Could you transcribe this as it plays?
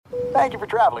Thank you for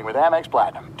traveling with Amex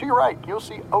Platinum. To your right, you'll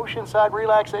see oceanside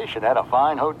relaxation at a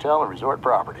fine hotel and resort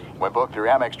property. When booked through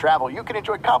Amex Travel, you can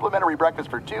enjoy complimentary breakfast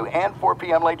for 2 and 4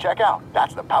 p.m. late checkout.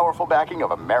 That's the powerful backing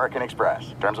of American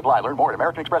Express. Terms apply. Learn more at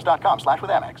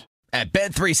americanexpress.com/withAmex. At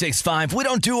Bet365, we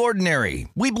don't do ordinary.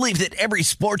 We believe that every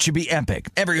sport should be epic.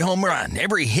 Every home run,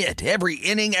 every hit, every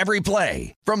inning, every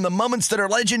play. From the moments that are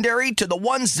legendary to the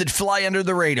ones that fly under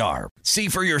the radar. See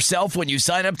for yourself when you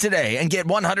sign up today and get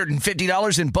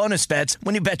 $150 in bonus bets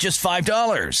when you bet just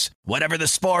 $5. Whatever the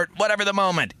sport, whatever the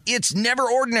moment, it's never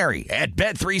ordinary at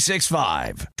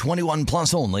Bet365. 21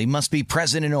 plus only. Must be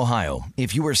present in Ohio.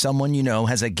 If you or someone you know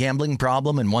has a gambling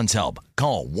problem and wants help,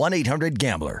 call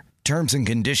 1-800-GAMBLER. Terms and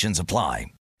conditions apply.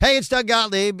 Hey, it's Doug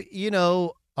Gottlieb. You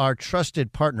know, our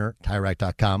trusted partner,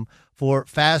 TireRack.com, for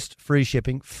fast, free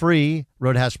shipping, free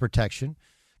road hazard protection,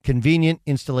 convenient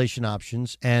installation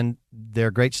options, and their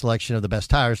great selection of the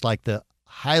best tires like the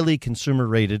highly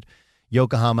consumer-rated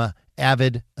Yokohama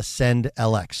Avid Ascend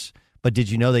LX. But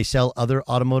did you know they sell other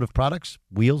automotive products?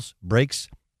 Wheels, brakes,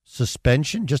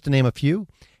 suspension, just to name a few.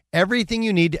 Everything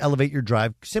you need to elevate your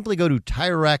drive. Simply go to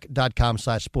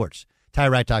TireRack.com/sports.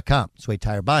 TireRack.com. That's the way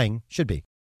tire buying should be.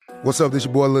 What's up? This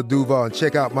your boy Lil Duval, and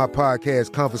check out my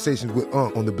podcast, Conversations with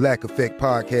Unc, on the Black Effect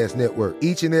Podcast Network.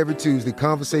 Each and every Tuesday,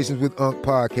 Conversations with Unc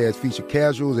podcast feature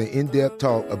casuals and in-depth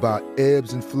talk about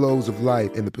ebbs and flows of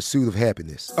life and the pursuit of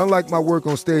happiness. Unlike my work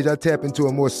on stage, I tap into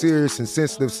a more serious and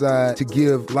sensitive side to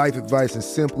give life advice and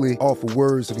simply offer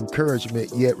words of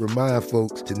encouragement, yet remind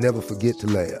folks to never forget to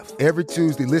laugh. Every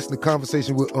Tuesday, listen to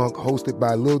Conversation with Unc, hosted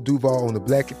by Lil Duval on the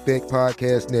Black Effect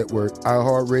Podcast Network,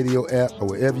 iHeartRadio app, or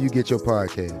wherever you get your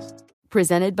podcasts.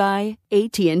 Presented by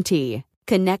AT&T.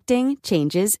 Connecting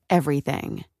changes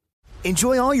everything.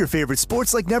 Enjoy all your favorite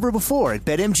sports like never before at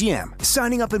BetMGM.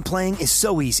 Signing up and playing is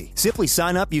so easy. Simply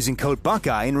sign up using code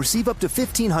Buckeye and receive up to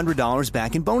 $1,500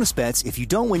 back in bonus bets if you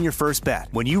don't win your first bet.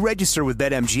 When you register with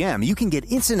BetMGM, you can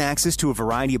get instant access to a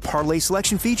variety of parlay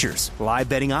selection features, live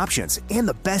betting options, and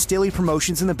the best daily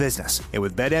promotions in the business. And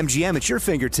with BetMGM at your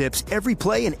fingertips, every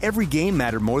play and every game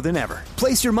matter more than ever.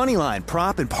 Place your moneyline,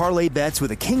 prop, and parlay bets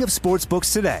with the king of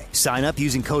sportsbooks today. Sign up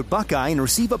using code Buckeye and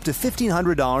receive up to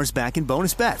 $1,500 back in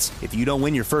bonus bets if you don't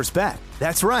win your first bet.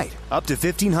 That's right, up to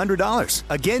 $1,500.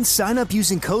 Again, sign up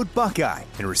using code Buckeye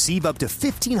and receive up to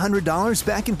 $1,500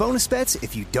 back in bonus bets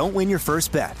if you don't win your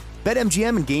first bet.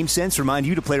 BetMGM and GameSense remind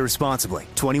you to play responsibly.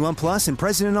 21 plus and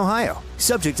present in Ohio.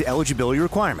 Subject to eligibility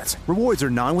requirements. Rewards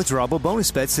are non-withdrawable bonus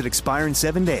bets that expire in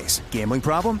 7 days. Gambling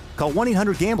problem? Call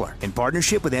 1-800-GAMBLER in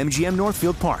partnership with MGM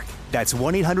Northfield Park. That's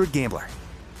 1-800-GAMBLER.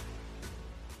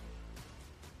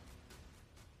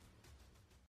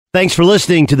 Thanks for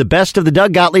listening to the Best of the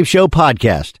Doug Gottlieb Show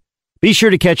podcast. Be sure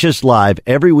to catch us live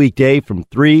every weekday from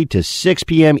 3 to 6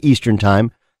 p.m. Eastern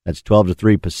Time. That's 12 to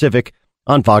 3 Pacific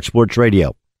on Fox Sports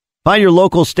Radio. Find your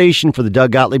local station for the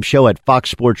Doug Gottlieb Show at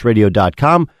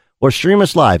foxsportsradio.com or stream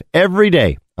us live every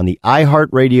day on the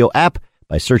iHeartRadio app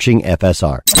by searching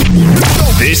FSR.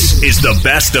 This is the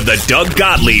Best of the Doug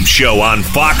Gottlieb Show on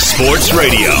Fox Sports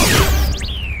Radio.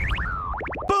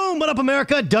 Boom! What up,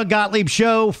 America? Doug Gottlieb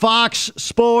Show, Fox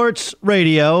Sports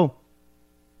Radio.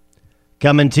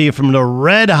 Coming to you from the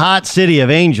red-hot city of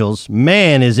Angels.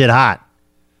 Man, is it hot.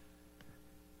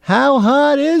 How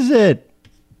hot is it?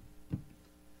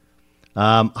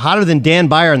 Hotter than Dan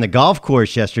Byer on the golf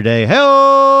course yesterday.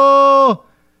 Hey-oh!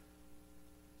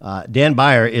 Dan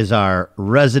Byer is our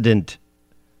resident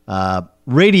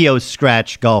radio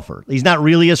scratch golfer. He's not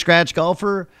really a scratch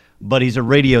golfer, but he's a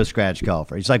radio scratch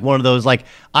golfer. He's like one of those, like,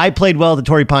 I played well at the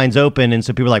Torrey Pines Open, and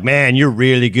so people are like, man, you're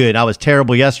really good. I was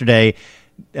terrible yesterday.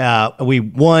 We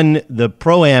won the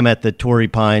Pro-Am at the Torrey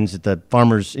Pines at the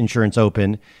Farmers Insurance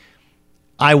Open.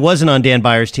 I wasn't on Dan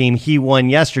Byer's team. He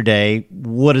won yesterday.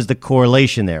 What is the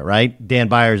correlation there, right? Dan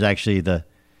Byer's actually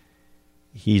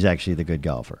he's actually the good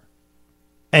golfer.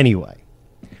 Anyway,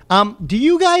 do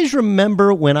you guys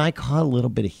remember when I caught a little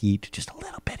bit of heat, just a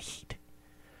little bit of heat,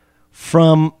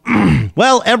 from,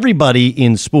 well, everybody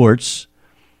in sports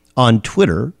on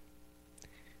Twitter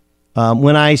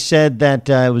when I said that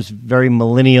it was very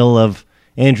millennial of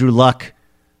Andrew Luck,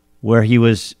 where it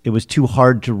was too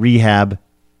hard to rehab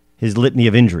his litany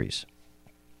of injuries.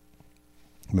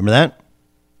 Remember that?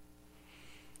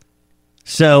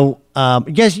 So,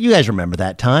 you guys remember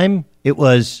that time? It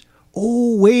was,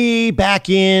 way back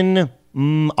in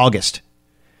August.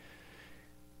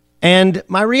 And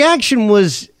my reaction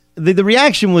was, the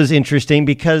reaction was interesting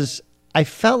because I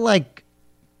felt like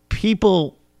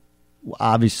people,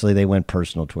 obviously they went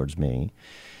personal towards me,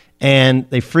 and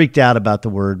they freaked out about the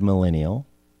word millennial.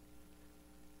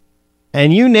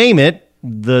 And you name it,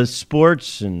 the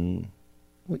sports and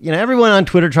everyone on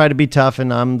Twitter tried to be tough,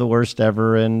 and I'm the worst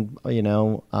ever, and,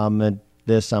 I'm a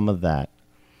this, I'm a that.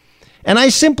 And I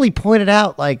simply pointed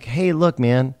out, like, hey, look,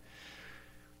 man,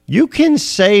 you can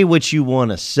say what you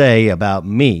want to say about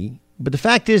me, but the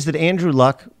fact is that Andrew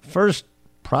Luck first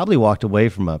probably walked away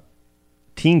from a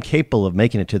team capable of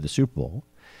making it to the Super Bowl.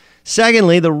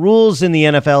 Secondly, the rules in the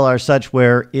NFL are such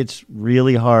where it's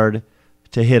really hard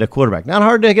to hit a quarterback. Not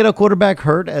hard to get a quarterback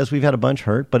hurt, as we've had a bunch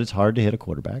hurt, but it's hard to hit a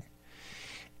quarterback.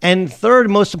 And third,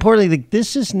 most importantly,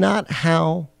 this is not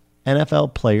how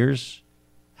NFL players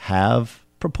have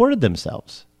purported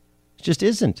themselves. It just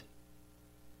isn't.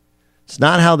 It's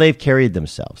not how they've carried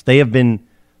themselves. They have been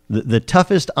the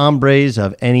toughest hombres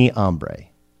of any hombre.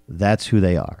 That's who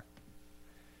they are.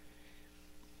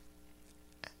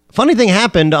 Funny thing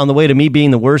happened on the way to me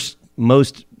being the worst,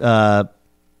 most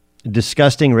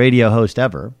disgusting radio host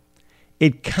ever.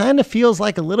 It kind of feels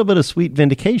like a little bit of sweet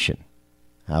vindication.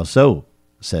 How so?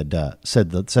 said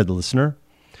the listener.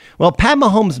 Well, Pat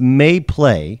Mahomes may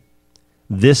play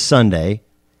this Sunday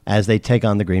as they take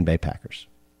on the Green Bay Packers.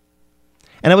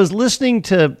 And I was listening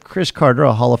to Chris Carter,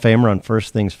 a Hall of Famer on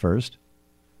First Things First,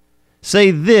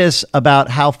 say this about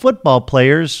how football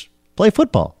players play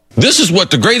football. This is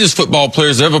what the greatest football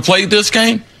players ever played this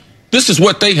game. This is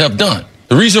what they have done.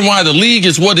 The reason why the league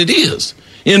is what it is.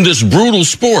 In this brutal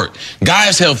sport,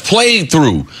 guys have played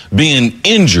through being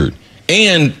injured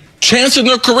and chancing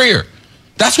their career.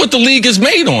 That's what the league is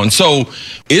made on. So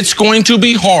it's going to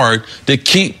be hard to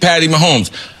keep Patty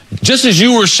Mahomes. Just as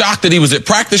you were shocked that he was at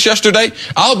practice yesterday,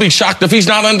 I'll be shocked if he's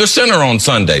not under center on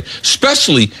Sunday,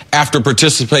 especially after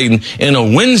participating in a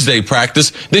Wednesday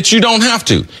practice that you don't have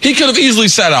to. He could have easily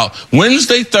sat out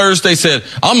Wednesday, Thursday, said,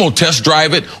 I'm going to test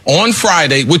drive it on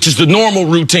Friday, which is the normal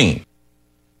routine.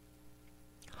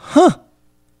 Huh.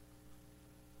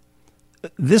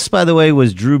 This, by the way,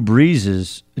 was Drew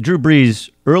Brees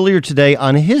earlier today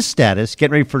on his status,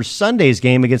 getting ready for Sunday's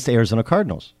game against the Arizona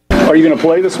Cardinals. Are you going to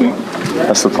play this week?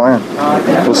 That's the plan.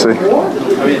 We'll see.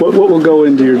 What will go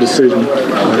into your decision?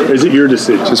 Is it your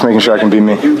decision? Just making sure I can be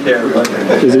me.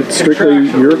 Is it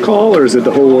strictly your call, or is it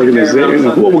the whole organization?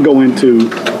 What will go into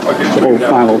the whole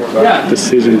final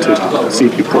decision to see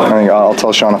if you play? I think I'll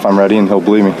tell Sean if I'm ready, and he'll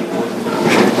believe me.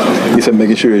 You said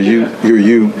making sure you're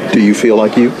you. Do you feel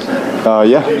like you?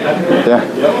 Yeah,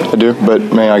 I do. But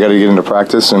man, I got to get into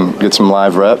practice and get some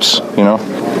live reps.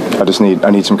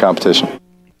 I need some competition.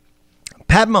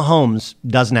 Pat Mahomes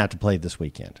doesn't have to play this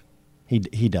weekend.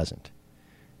 He doesn't.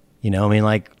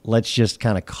 Let's just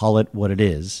kind of call it what it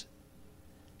is.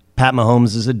 Pat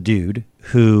Mahomes is a dude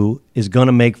who is going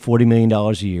to make $40 million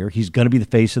a year. He's going to be the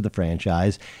face of the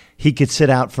franchise. He could sit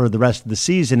out for the rest of the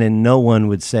season and no one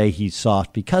would say he's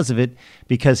soft because of it,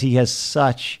 because he has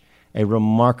such a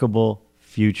remarkable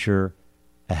future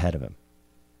ahead of him.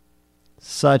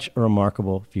 Such a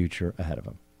remarkable future ahead of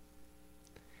him.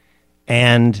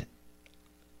 And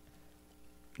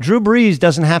Drew Brees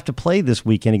doesn't have to play this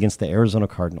weekend against the Arizona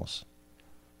Cardinals.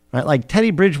 Right? Like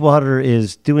Teddy Bridgewater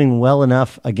is doing well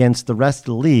enough against the rest of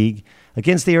the league.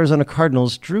 Against the Arizona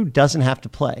Cardinals, Drew doesn't have to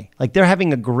play. Like, they're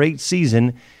having a great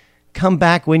season. Come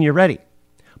back when you're ready.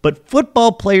 But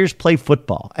football players play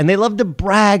football, and they love to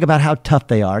brag about how tough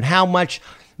they are and how much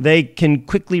they can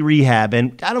quickly rehab.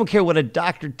 And I don't care what a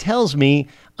doctor tells me,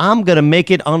 I'm going to make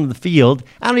it onto the field.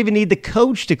 I don't even need the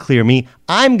coach to clear me.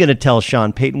 I'm going to tell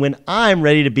Sean Payton when I'm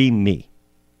ready to be me.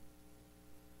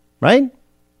 Right?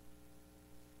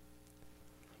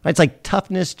 It's like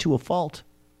toughness to a fault.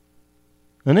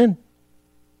 And then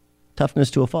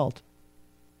toughness to a fault.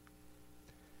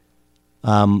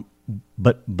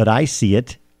 But I see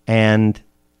it, and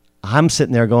I'm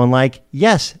sitting there going like,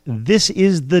 yes, this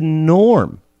is the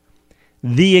norm.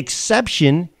 The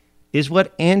exception is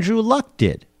what Andrew Luck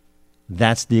did.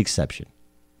 That's the exception.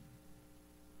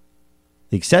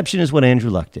 The exception is what Andrew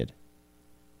Luck did.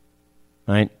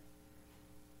 Right?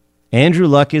 Andrew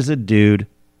Luck is a dude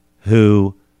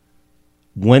who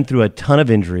went through a ton of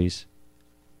injuries,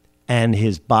 and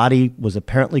his body was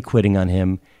apparently quitting on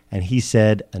him, and he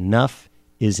said enough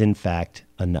is in fact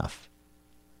enough.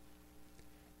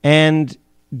 And,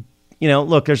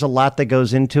 look, there's a lot that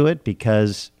goes into it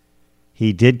because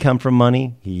he did come from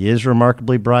money. He is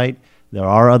remarkably bright. There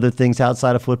are other things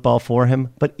outside of football for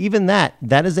him. But even that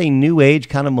is a new age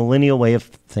kind of millennial way of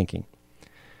thinking.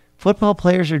 Football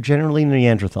players are generally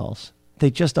Neanderthals.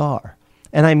 They just are.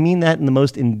 And I mean that in the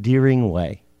most endearing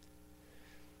way.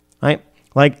 Right?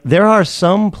 Like, there are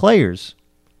some players,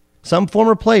 some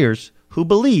former players, who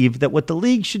believe that what the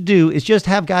league should do is just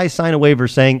have guys sign a waiver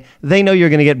saying they know you're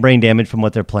going to get brain damage from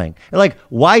what they're playing. They're like,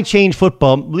 why change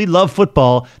football? We love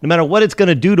football. No matter what it's going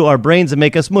to do to our brains and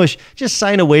make us mush, just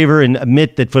sign a waiver and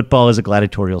admit that football is a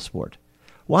gladiatorial sport.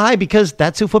 Why? Because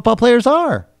that's who football players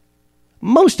are.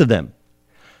 Most of them.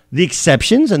 The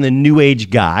exceptions and the new age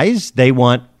guys, they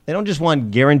don't just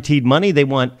want guaranteed money. They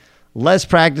want less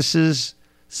practices,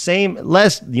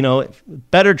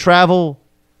 better travel.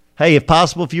 Hey, if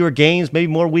possible, fewer games,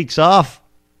 maybe more weeks off,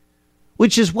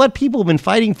 which is what people have been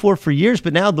fighting for years.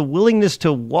 But now the willingness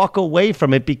to walk away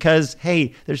from it because,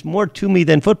 hey, there's more to me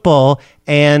than football,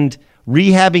 and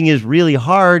rehabbing is really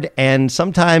hard, and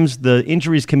sometimes the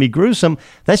injuries can be gruesome.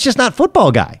 That's just not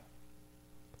football guy.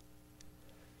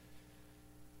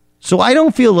 So I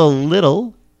don't feel a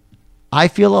little. I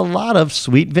feel a lot of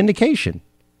sweet vindication.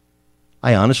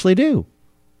 I honestly do.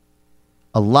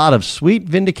 A lot of sweet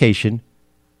vindication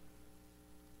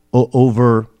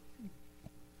over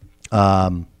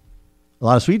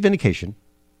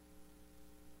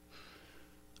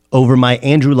my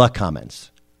Andrew Luck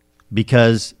comments,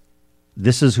 because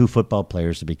this is who football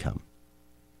players have become,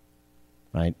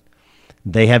 right?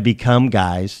 They have become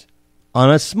guys on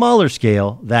a smaller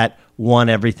scale that want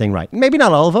everything right. Maybe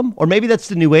not all of them, or maybe that's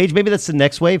the new age, maybe that's the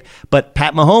next wave, but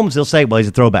Pat Mahomes, they'll say, well, he's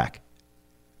a throwback.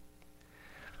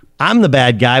 I'm the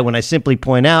bad guy when I simply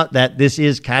point out that this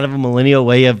is kind of a millennial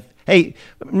way of, hey,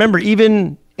 remember,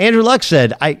 even Andrew Luck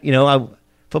said,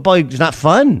 football is not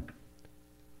fun. I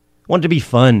want it to be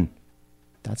fun.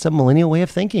 That's a millennial way of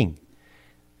thinking,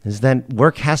 is that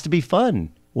work has to be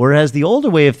fun. Whereas the older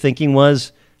way of thinking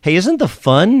was, hey, isn't the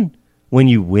fun when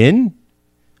you win?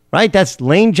 Right? That's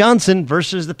Lane Johnson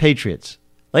versus the Patriots.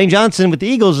 Lane Johnson with the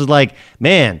Eagles is like,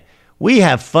 man, we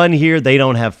have fun here. They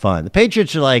don't have fun. The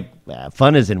Patriots are like,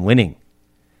 fun is in winning,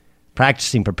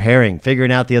 practicing, preparing,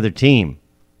 figuring out the other team.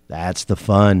 That's the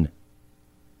fun.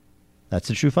 That's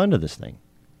the true fun to this thing.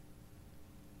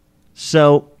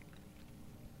 So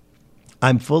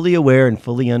I'm fully aware and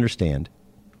fully understand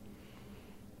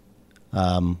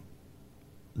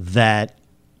that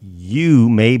you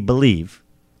may believe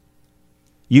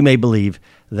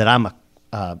that I'm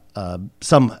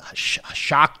some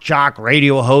shock jock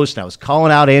radio host, and I was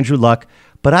calling out Andrew Luck,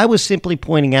 but I was simply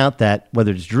pointing out that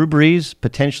whether it's Drew Brees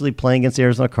potentially playing against the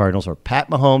Arizona Cardinals or Pat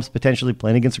Mahomes potentially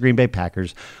playing against the Green Bay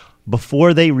Packers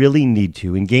before they really need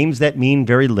to in games that mean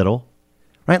very little,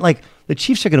 right? Like the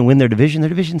Chiefs are going to win their division. Their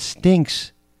division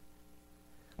stinks.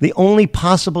 The only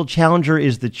possible challenger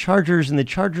is the Chargers, and the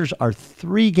Chargers are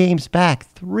 3 games back.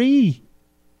 3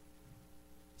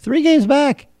 games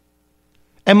back.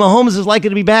 And Mahomes is likely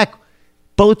to be back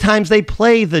both times they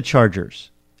play the Chargers.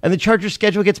 And the Chargers'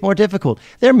 schedule gets more difficult.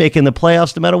 They're making the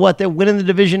playoffs no matter what. They're winning the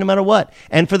division no matter what.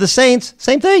 And for the Saints,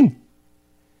 same thing.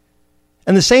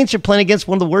 And the Saints are playing against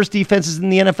one of the worst defenses in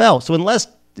the NFL. So unless,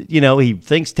 he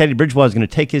thinks Teddy Bridgewater is going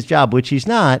to take his job, which he's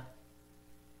not,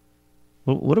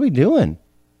 what are we doing?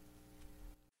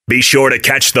 Be sure to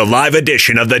catch the live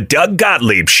edition of the Doug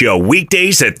Gottlieb Show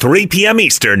weekdays at 3 p.m.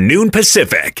 Eastern, noon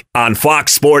Pacific on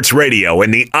Fox Sports Radio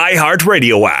and the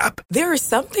iHeartRadio app. There are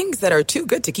some things that are too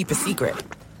good to keep a secret.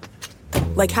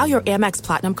 Like how your Amex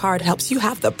Platinum card helps you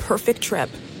have the perfect trip.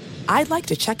 I'd like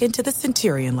to check into the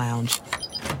Centurion Lounge.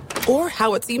 Or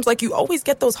how it seems like you always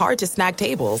get those hard-to-snag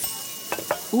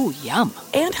tables. Ooh, yum.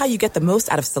 And how you get the most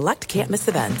out of select can't-miss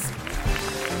events.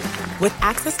 With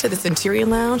access to the Centurion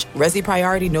Lounge, Resi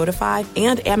Priority Notified,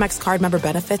 and Amex card member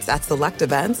benefits at select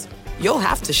events, you'll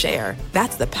have to share.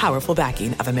 That's the powerful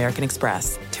backing of American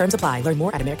Express. Terms apply. Learn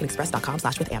more at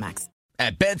americanexpress.com/withAmex.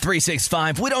 At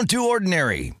Bet365, we don't do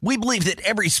ordinary. We believe that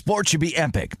every sport should be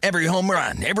epic. Every home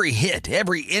run, every hit,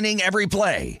 every inning, every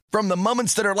play. From the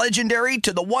moments that are legendary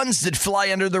to the ones that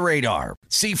fly under the radar.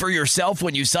 See for yourself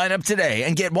when you sign up today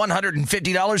and get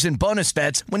 $150 in bonus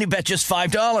bets when you bet just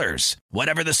 $5.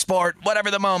 Whatever the sport, whatever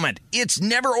the moment, it's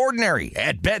never ordinary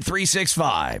at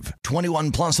Bet365. 21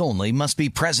 plus only. Must be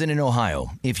present in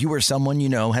Ohio. If you or someone you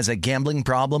know has a gambling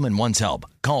problem and wants help,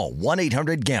 call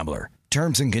 1-800-GAMBLER.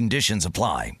 Terms and conditions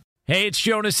apply. Hey, it's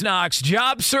Jonas Knox.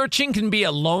 Job searching can be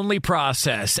a lonely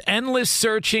process. Endless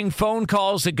searching, phone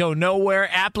calls that go nowhere,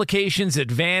 applications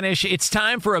that vanish. It's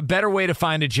time for a better way to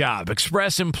find a job.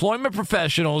 Express Employment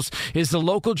Professionals is the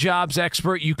local jobs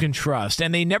expert you can trust,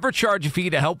 and they never charge a fee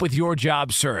to help with your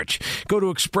job search. Go to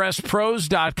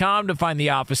expresspros.com to find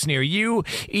the office near you.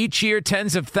 Each year,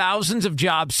 tens of thousands of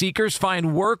job seekers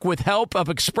find work with help of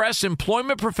Express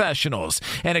Employment Professionals,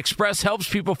 and Express helps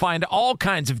people find all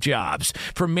kinds of jobs,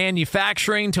 from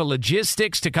manufacturing to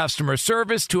logistics to customer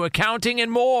service to accounting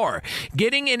and more.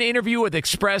 Getting an interview with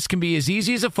Express can be as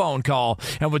easy as a phone call,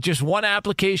 and with just one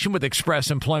application with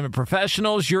Express Employment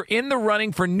Professionals, you're in the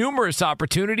running for numerous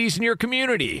opportunities in your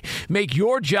community. Make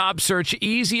your job search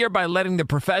easier by letting the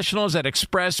professionals at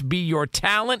Express be your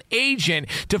talent agent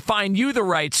to find you the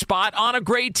right spot on a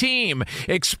great team.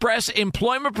 Express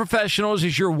Employment Professionals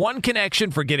is your one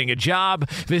connection for getting a job.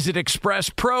 Visit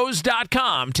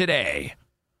expresspros.com today.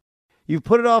 You've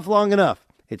put it off long enough.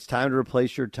 It's time to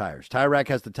replace your tires. Tire Rack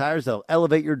has the tires that'll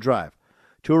elevate your drive.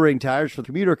 Touring tires for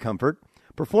commuter comfort,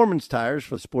 performance tires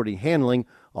for sporty handling,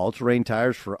 all-terrain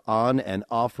tires for on- and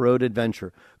off-road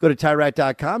adventure. Go to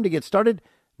TireRack.com to get started.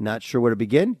 Not sure where to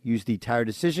begin? Use the Tire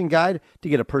Decision Guide to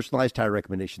get a personalized tire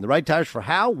recommendation. The right tires for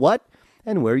how, what,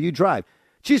 and where you drive.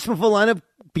 Choose from a full line of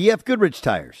BF Goodrich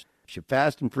tires. Ship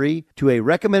fast and free to a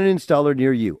recommended installer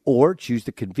near you, or choose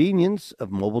the convenience of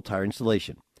mobile tire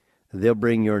installation. They'll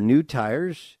bring your new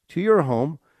tires to your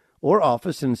home or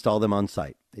office and install them on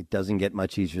site. It doesn't get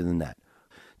much easier than that.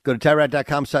 Go to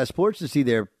TireRack.com/sports to see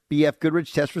their BF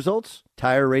Goodrich test results,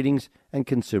 tire ratings, and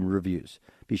consumer reviews.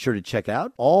 Be sure to check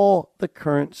out all the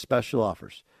current special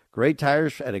offers. Great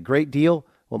tires at a great deal.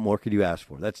 What more could you ask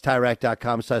for? That's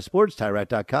TireRack.com/sports,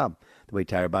 TireRack.com, the way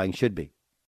tire buying should be.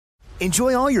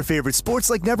 Enjoy all your favorite sports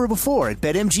like never before at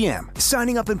BetMGM.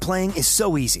 Signing up and playing is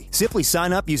so easy. Simply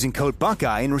sign up using code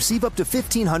Buckeye and receive up to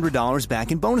 $1,500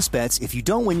 back in bonus bets if you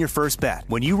don't win your first bet.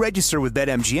 When you register with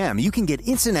BetMGM, you can get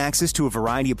instant access to a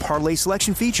variety of parlay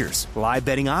selection features, live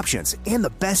betting options, and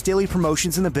the best daily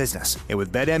promotions in the business. And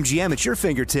with BetMGM at your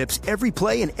fingertips, every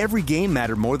play and every game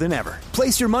matter more than ever.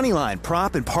 Place your moneyline,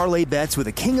 prop, and parlay bets with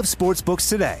the king of sportsbooks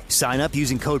today. Sign up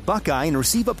using code Buckeye and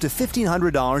receive up to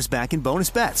 $1,500 back in bonus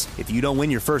bets if you don't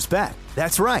win your first bet.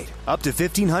 That's right, up to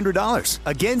 $1,500.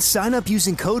 Again, sign up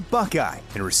using code Buckeye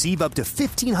and receive up to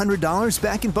 $1,500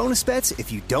 back in bonus bets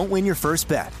if you don't win your first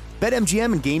bet.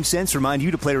 BetMGM and GameSense remind you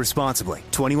to play responsibly.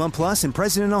 21 plus and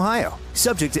present in Ohio.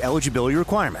 Subject to eligibility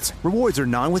requirements. Rewards are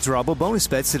non-withdrawable bonus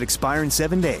bets that expire in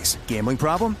 7 days. Gambling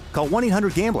problem? Call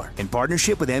 1-800-GAMBLER in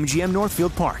partnership with MGM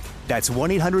Northfield Park. That's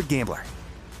 1-800-GAMBLER.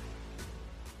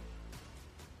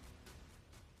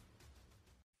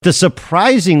 The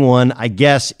surprising one, I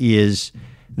guess, is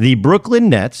the Brooklyn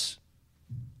Nets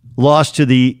lost to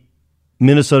the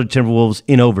Minnesota Timberwolves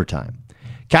in overtime.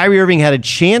 Kyrie Irving had a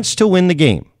chance to win the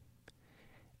game.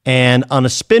 And on a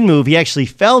spin move, he actually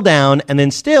fell down and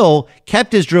then still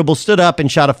kept his dribble, stood up,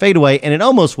 and shot a fadeaway, and it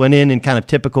almost went in kind of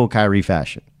typical Kyrie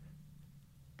fashion.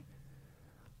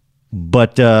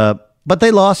 But they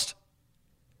lost.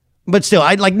 But still,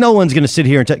 no one's going to sit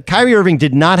here and tell. Kyrie Irving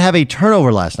did not have a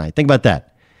turnover last night. Think about that.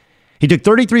 He took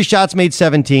 33 shots, made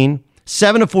 17,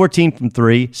 7 of 14 from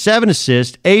 3, 7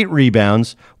 assists, 8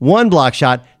 rebounds, 1 block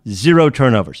shot, 0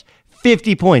 turnovers,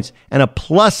 50 points, and a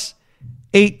plus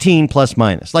 18 plus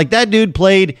minus. That dude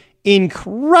played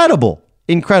incredible.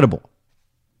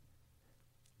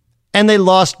 And they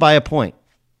lost by a point.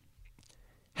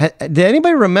 Did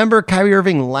anybody remember Kyrie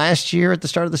Irving last year at the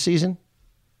start of the season?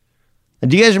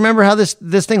 Do you guys remember how this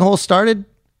thing whole started?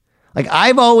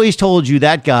 I've always told you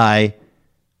that guy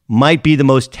might be the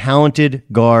most talented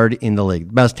guard in the league,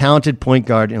 most talented point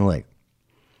guard in the league.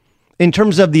 In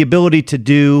terms of the ability to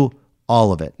do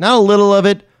all of it. Not a little of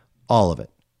it, all of it.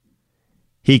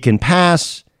 He can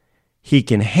pass, he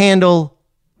can handle,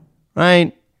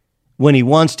 right? When he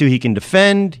wants to, he can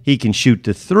defend, he can shoot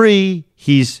the three.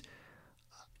 He's,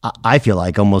 I feel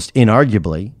like, almost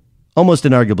inarguably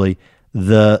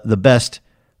the best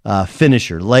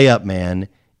finisher, layup man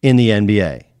in the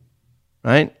NBA,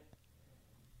 right?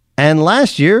 And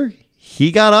last year,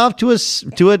 he got off to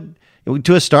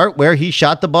a start where he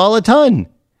shot the ball a ton.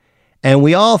 And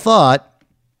we all thought,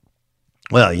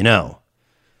 well,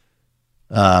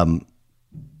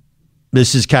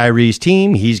 this is Kyrie's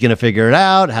team. He's going to figure it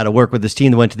out, how to work with this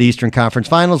team that went to the Eastern Conference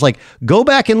Finals. Go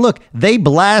back and look. They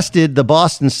blasted the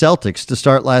Boston Celtics to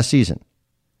start last season.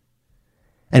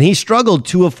 And he struggled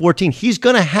 2 of 14. He's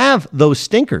going to have those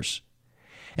stinkers.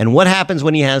 And what happens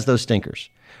when he has those stinkers?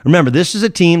 Remember, this is a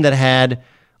team that had,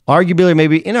 arguably or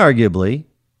maybe inarguably,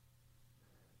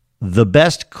 the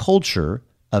best culture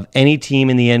of any team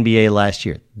in the NBA last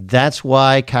year. That's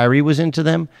why Kyrie was into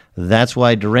them. That's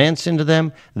why Durant's into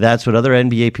them. That's what other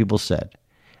NBA people said.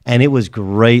 And it was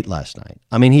great last night.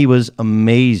 I mean, he was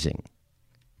amazing.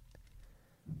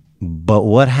 But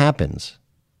what happens?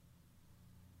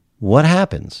 What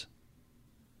happens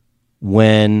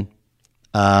when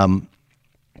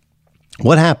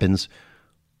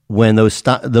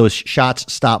those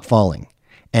shots stop falling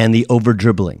and the over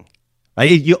dribbling?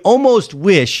 Right? You almost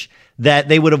wish that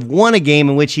they would have won a game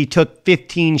in which he took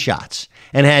 15 shots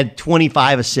and had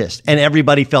 25 assists, and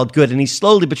everybody felt good. And he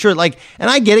slowly but surely, and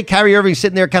I get it, Kyrie Irving's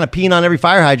sitting there kind of peeing on every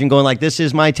fire hydrant going this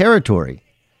is my territory.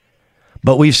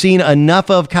 But we've seen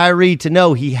enough of Kyrie to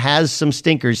know he has some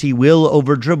stinkers. He will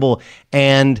over-dribble.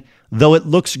 And though it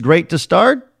looks great to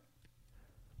start,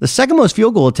 the second most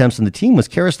field goal attempts on the team was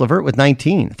Karis LeVert with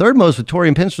 19. Third most with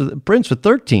Taurean Prince with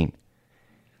 13.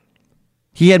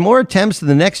 He had more attempts than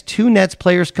the next two Nets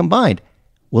players combined.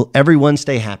 Will everyone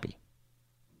stay happy?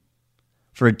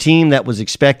 For a team that was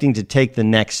expecting to take the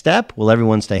next step, will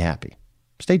everyone stay happy?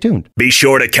 Stay tuned. Be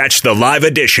sure to catch the live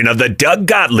edition of the Doug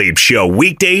Gottlieb Show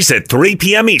weekdays at 3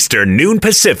 p.m. Eastern, noon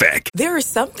Pacific. There are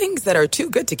some things that are too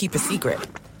good to keep a secret.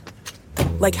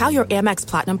 Like how your Amex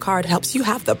Platinum card helps you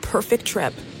have the perfect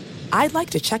trip. I'd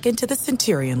like to check into the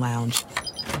Centurion Lounge.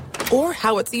 Or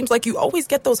how it seems like you always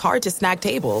get those hard-to-snag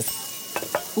tables.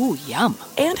 Ooh, yum.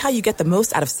 And how you get the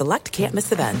most out of select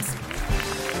can't-miss events.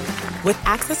 With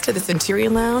access to the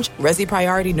Centurion Lounge, Resi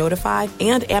Priority Notify,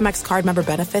 and Amex card member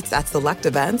benefits at select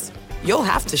events, you'll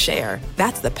have to share.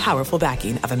 That's the powerful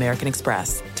backing of American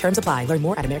Express. Terms apply. Learn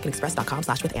more at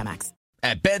americanexpress.com/withAmex.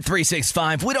 At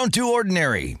Bet365, we don't do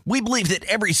ordinary. We believe that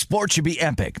every sport should be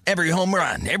epic. Every home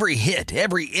run, every hit,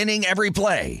 every inning, every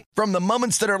play. From the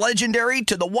moments that are legendary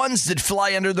to the ones that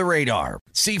fly under the radar.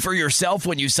 See for yourself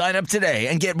when you sign up today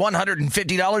and get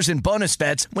 $150 in bonus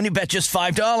bets when you bet just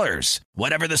 $5.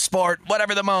 Whatever the sport,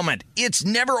 whatever the moment, it's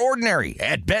never ordinary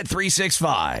at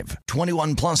Bet365.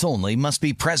 21 plus only. Must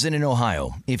be present in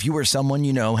Ohio. If you or someone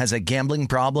you know has a gambling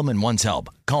problem and wants help,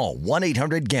 call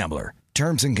 1-800-GAMBLER.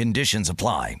 Terms and conditions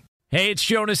apply. Hey, it's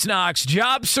Jonas Knox.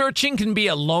 Job searching can be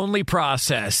a lonely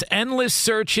process. Endless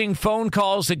searching, phone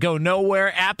calls that go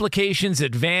nowhere, applications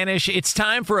that vanish. It's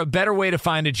time for a better way to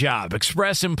find a job.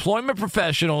 Express Employment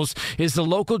Professionals is the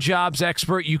local jobs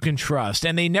expert you can trust,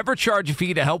 and they never charge a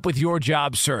fee to help with your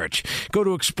job search. Go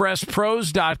to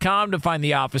expresspros.com to find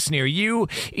the office near you.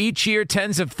 Each year,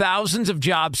 tens of thousands of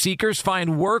job seekers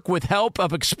find work with help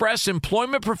of Express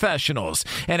Employment Professionals,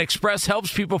 and Express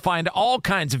helps people find all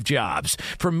kinds of jobs,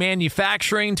 from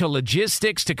manufacturing to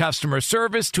logistics to customer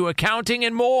service to accounting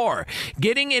and more.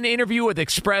 Getting an interview with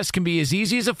Express can be as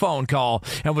easy as a phone call,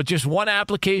 and with just one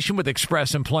application with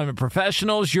Express Employment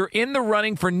Professionals, you're in the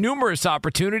running for numerous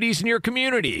opportunities in your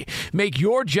community. Make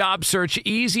your job search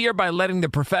easier by letting the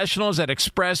professionals at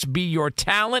Express be your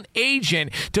talent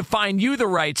agent to find you the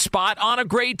right spot on a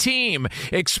great team.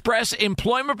 Express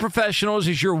Employment Professionals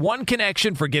is your one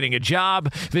connection for getting a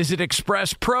job. Visit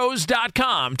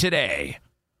expresspros.com today.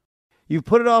 You've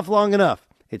put it off long enough.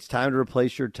 It's time to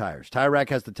replace your tires. Tire Rack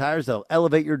has the tires that'll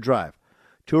elevate your drive.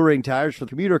 Touring tires for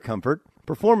commuter comfort,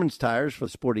 performance tires for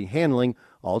sporty handling,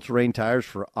 all-terrain tires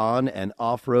for on- and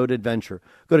off-road adventure.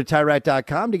 Go to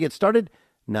TireRack.com to get started.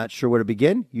 Not sure where to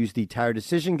begin? Use the Tire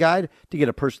Decision Guide to get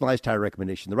a personalized tire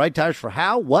recommendation. The right tires for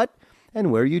how, what, and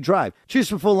where you drive. Choose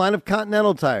from a full line of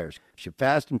Continental tires. Ship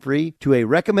fast and free to a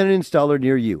recommended installer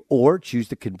near you. Or choose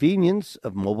the convenience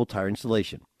of mobile tire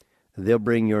installation. They'll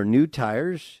bring your new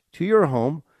tires to your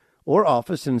home or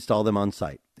office and install them on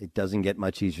site. It doesn't get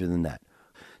much easier than that.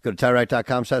 Go to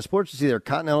TireRack.com/sports to see their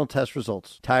Continental test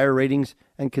results, tire ratings,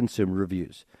 and consumer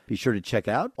reviews. Be sure to check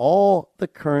out all the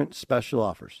current special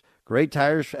offers. Great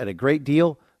tires at a great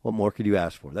deal. What more could you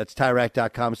ask for? That's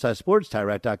TireRack.com/sports,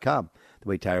 TireRack.com, the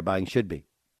way tire buying should be.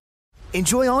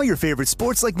 Enjoy all your favorite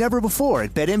sports like never before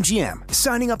at BetMGM.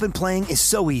 Signing up and playing is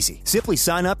so easy. Simply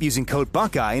sign up using code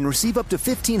Buckeye and receive up to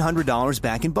 $1,500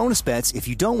 back in bonus bets if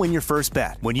you don't win your first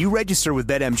bet. When you register with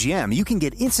BetMGM, you can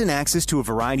get instant access to a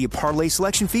variety of parlay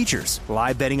selection features,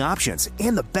 live betting options,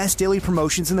 and the best daily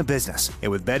promotions in the business.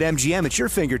 And with BetMGM at your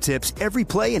fingertips, every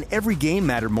play and every game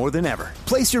matter more than ever.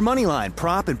 Place your moneyline,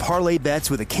 prop, and parlay bets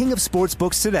with the king of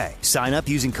sportsbooks today. Sign up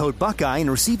using code Buckeye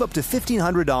and receive up to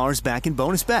 $1,500 back in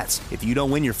bonus bets if you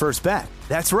don't win your first bet.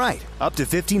 That's right, up to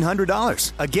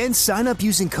 $1,500. Again, sign up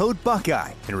using code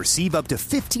Buckeye and receive up to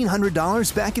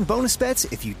 $1,500 back in bonus bets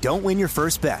if you don't win your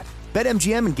first bet.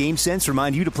 BetMGM and GameSense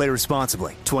remind you to play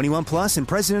responsibly. 21 plus and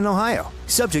present in Ohio.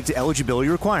 Subject to eligibility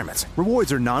requirements.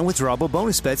 Rewards are non-withdrawable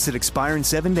bonus bets that expire in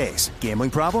 7 days. Gambling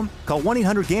problem? Call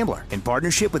 1-800-GAMBLER in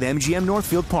partnership with MGM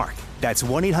Northfield Park. That's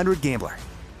 1-800-GAMBLER.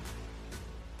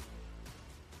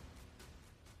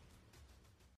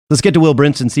 Let's get to Will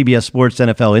Brinson, CBS Sports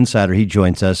NFL Insider. He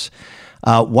joins us.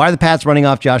 Why are the Pats running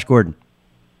off Josh Gordon?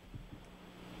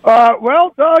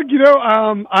 Well, Doug,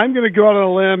 I'm going to go out on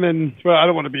a limb, and I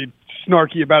don't want to be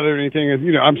snarky about it or anything.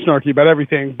 I'm snarky about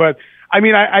everything. But, I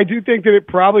do think that it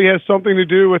probably has something to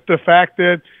do with the fact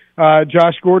that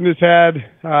Josh Gordon has had,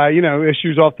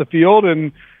 issues off the field.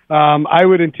 And I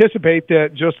would anticipate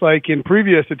that just like in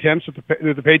previous attempts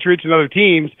with the Patriots and other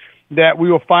teams, that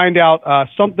we will find out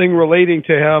something relating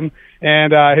to him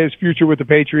and his future with the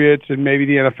Patriots and maybe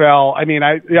the NFL. I mean,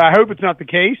 I hope it's not the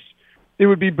case. It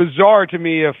would be bizarre to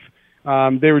me if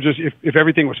they were just if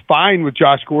everything was fine with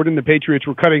Josh Gordon, the Patriots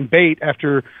were cutting bait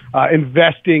after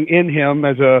investing in him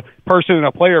as a person and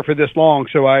a player for this long.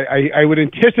 So I would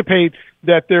anticipate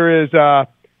that there is,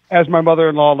 as my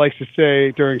mother-in-law likes to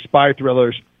say during spy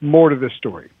thrillers, more to this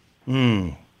story.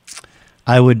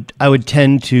 I would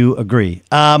tend to agree.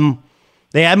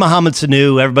 They had Mohamed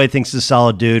Sanu. Everybody thinks he's a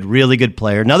solid dude, really good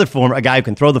player. A guy who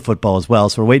can throw the football as well.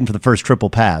 So we're waiting for the first triple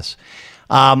pass.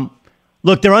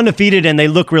 Look, they're undefeated and they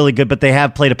look really good, but they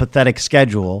have played a pathetic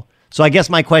schedule. So I guess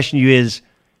my question to you is,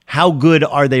 how good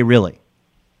are they really?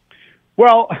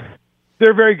 Well,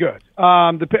 they're very good.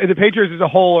 The Patriots as a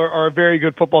whole are a very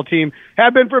good football team.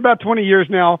 Have been for about 20 years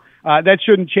now. That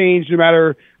shouldn't change no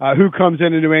matter who comes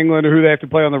into New England or who they have to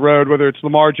play on the road, whether it's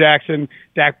Lamar Jackson,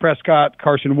 Dak Prescott,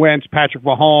 Carson Wentz, Patrick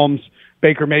Mahomes,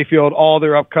 Baker Mayfield, all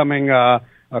their upcoming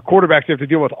quarterbacks they have to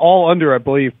deal with, all under, I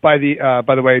believe, by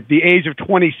the way, the age of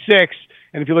 26.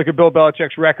 And if you look at Bill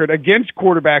Belichick's record against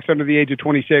quarterbacks under the age of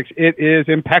 26, it is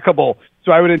impeccable.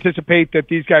 So I would anticipate that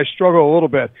these guys struggle a little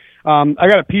bit. I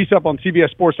got a piece up on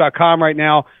CBSSports.com right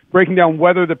now breaking down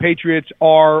whether the Patriots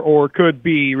are or could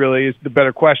be, really is the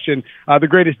better question, the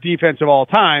greatest defense of all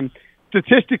time.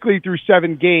 Statistically, through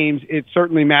 7 games, it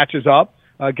certainly matches up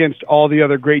against all the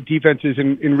other great defenses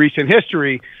in recent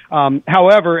history.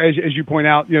 However, as you point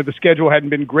out, the schedule hadn't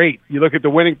been great. You look at the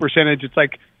winning percentage, it's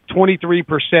like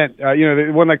 23%.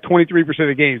 They won like 23% of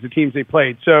the games, the teams they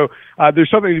played. So there's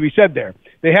something to be said there.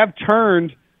 They have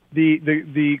turned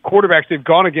the quarterbacks they've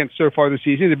gone against so far this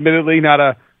season, admittedly not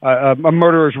a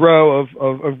murderer's row of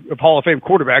Hall of Fame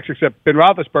quarterbacks, except Ben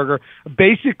Roethlisberger,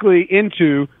 basically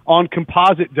into, on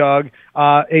composite, Doug,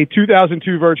 a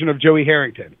 2002 version of Joey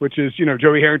Harrington, which is,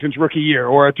 Joey Harrington's rookie year,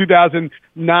 or a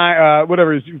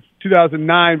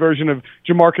 2009 version of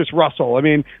Jamarcus Russell. I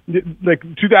mean, like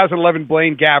 2011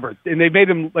 Blaine Gabbert. And they've made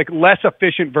them like less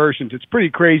efficient versions. It's pretty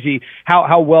crazy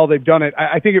how well they've done it.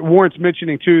 I think it warrants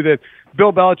mentioning, too, that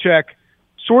Bill Belichick,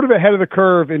 sort of ahead of the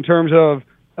curve in terms of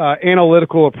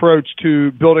analytical approach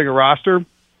to building a roster.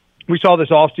 We saw this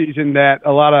offseason that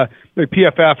a lot of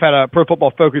PFF had a Pro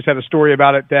Football Focus had a story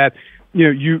about it that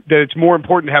that it's more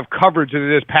important to have coverage than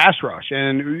it is pass rush,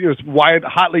 and it was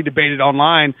hotly debated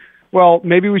online. Well,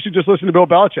 maybe we should just listen to Bill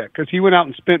Belichick, because he went out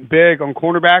and spent big on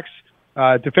cornerbacks,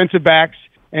 defensive backs,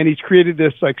 and he's created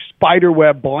this like spider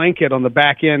web blanket on the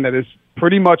back end that is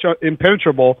pretty much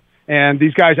impenetrable. And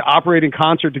these guys operate in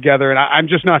concert together, and I'm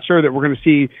just not sure that we're going to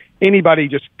see anybody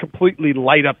just completely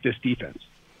light up this defense.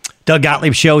 Doug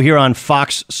Gottlieb Show here on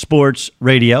Fox Sports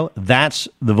Radio. That's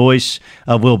the voice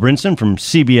of Will Brinson from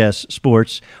CBS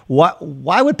Sports.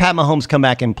 Why would Pat Mahomes come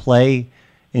back and play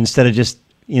instead of just,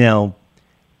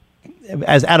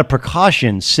 as out of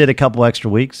precaution, sit a couple extra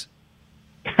weeks?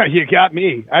 You got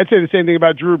me. I'd say the same thing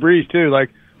about Drew Brees, too.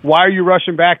 Like, why are you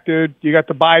rushing back, dude? You got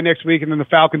the bye next week and then the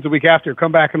Falcons the week after.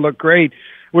 Come back and look great.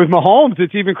 With Mahomes,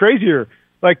 it's even crazier.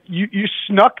 Like, you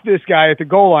snuck this guy at the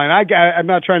goal line. I'm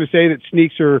not trying to say that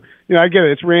sneaks are, I get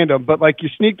it, it's random, but like you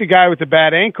sneak the guy with the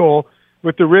bad ankle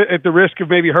at the risk of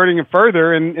maybe hurting him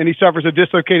further, and he suffers a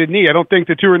dislocated knee. I don't think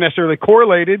the two are necessarily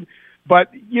correlated,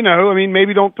 but,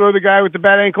 maybe don't throw the guy with the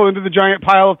bad ankle into the giant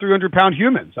pile of 300-pound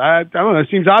humans. I don't know. It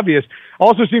seems obvious.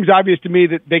 Also seems obvious to me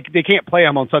that they can't play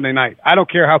him on Sunday night. I don't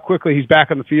care how quickly he's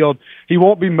back on the field. He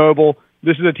won't be mobile.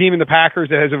 This is a team in the Packers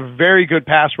that has a very good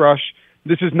pass rush.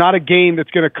 This is not a game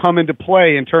that's going to come into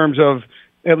play in terms of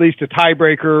at least a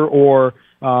tiebreaker or,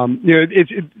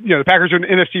 the Packers are an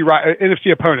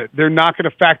NFC opponent. They're not going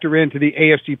to factor into the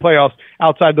AFC playoffs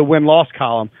outside the win-loss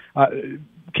column.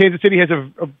 Kansas City has a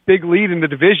big lead in the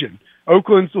division.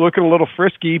 Oakland's looking a little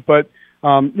frisky, but,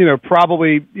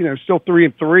 probably, still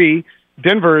 3-3.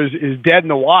 Denver is dead in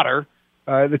the water.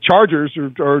 The Chargers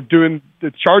are doing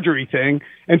the Chargery thing.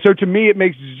 And so to me, it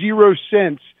makes zero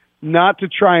sense not to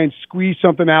try and squeeze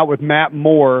something out with Matt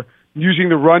Moore using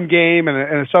the run game and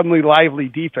a suddenly lively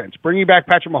defense. Bringing back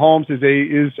Patrick Mahomes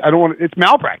it's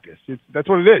malpractice. That's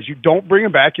what it is. You don't bring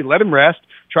him back. You let him rest,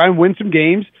 try and win some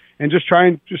games, and just try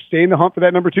and just stay in the hunt for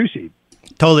that number 2 seed.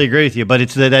 Totally agree with you, but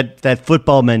it's that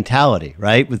football mentality,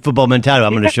 right? With football mentality,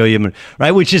 I'm going to show you,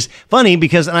 right? Which is funny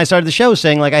because I started the show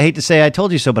saying, like, I hate to say I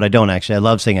told you so, but I don't actually. I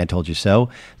love saying I told you so.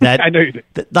 That I know you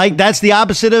did. That's the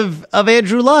opposite of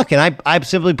Andrew Luck, and I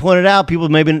simply pointed out people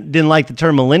maybe didn't like the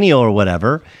term millennial or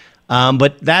whatever,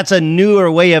 but that's a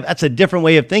different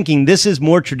way of thinking. This is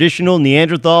more traditional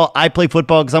Neanderthal. I play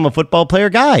football because I'm a football player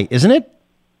guy, isn't it?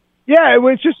 Yeah,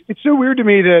 it's so weird to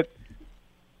me that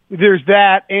there's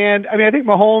that. And, I mean, I think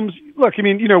Mahomes, look, I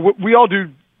mean, you know, we all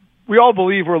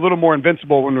believe we're a little more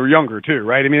invincible when we're younger, too,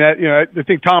 right? I mean, I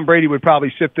think Tom Brady would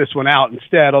probably sit this one out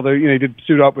instead, although, you know, he did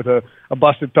suit up with a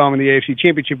busted thumb in the AFC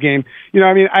Championship game. You know,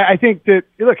 I mean, I think that,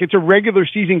 look, it's a regular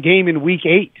season game in Week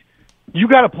 8. You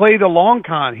got to play the long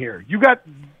con here. You got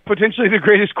potentially the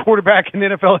greatest quarterback in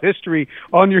NFL history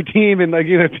on your team, and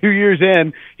 2 years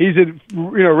in, he's a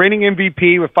reigning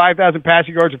MVP with 5,000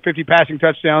 passing yards and 50 passing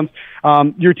touchdowns.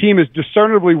 Your team is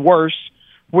discernibly worse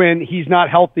when he's not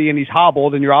healthy and he's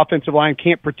hobbled, and your offensive line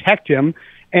can't protect him.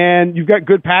 And you've got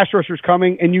good pass rushers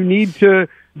coming, and you need to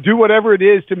do whatever it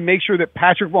is to make sure that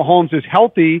Patrick Mahomes is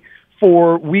healthy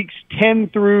for weeks 10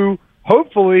 through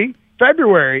hopefully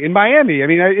February in Miami. I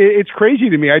mean, it's crazy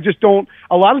to me. I just don't.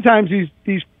 A lot of times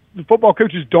these football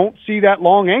coaches don't see that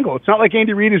long angle. It's not like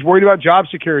Andy Reid is worried about job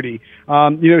security.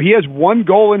 He has one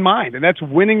goal in mind, and that's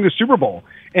winning the Super Bowl.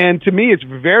 And to me, it's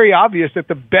very obvious that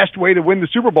the best way to win the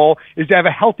Super Bowl is to have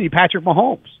a healthy Patrick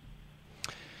Mahomes.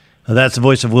 That's the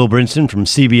voice of Will Brinson from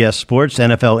CBS Sports,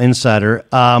 NFL Insider.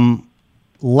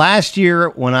 Last year,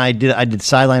 when I did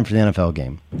sideline for the NFL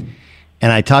game,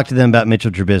 and I talked to them about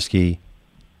Mitchell Trubisky,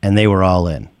 and they were all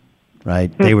in,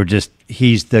 right? They were just,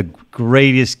 he's the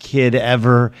greatest kid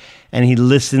ever, and he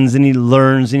listens and he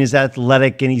learns, and he's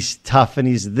athletic, and he's tough, and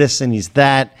he's this and he's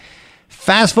that.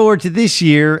 Fast forward to this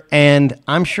year, and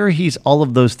I'm sure he's all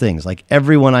of those things. Like,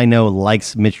 everyone I know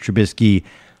likes Mitch Trubisky,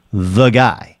 the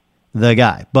guy.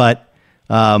 But,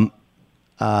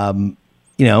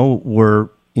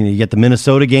 you get the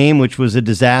Minnesota game, which was a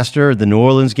disaster, the New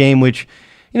Orleans game, which,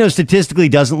 statistically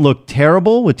doesn't look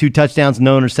terrible with 2 touchdowns and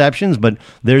no interceptions, but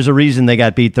there's a reason they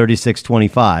got beat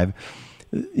 36-25.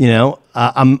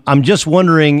 I'm just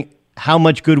wondering how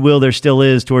much goodwill there still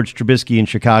is towards Trubisky in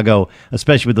Chicago,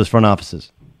 especially with those front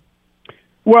offices.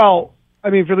 Well,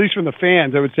 I mean, at least from the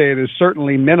fans, I would say it is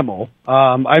certainly minimal.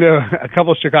 I know a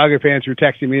couple of Chicago fans who are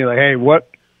texting me like, hey, what,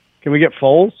 can we get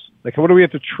Foles? Like, what do we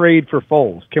have to trade for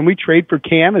Foles? Can we trade for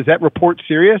Cam? Is that report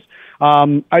serious? I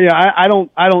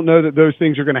don't know that those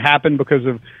things are going to happen because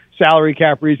of salary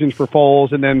cap reasons for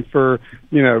Foles, and then for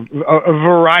a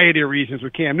variety of reasons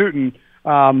with Cam Newton.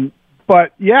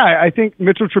 But yeah, I think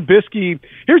Mitchell Trubisky.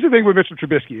 Here's the thing with Mitchell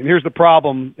Trubisky, and here's the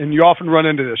problem. And you often run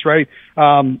into this, right?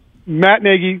 Matt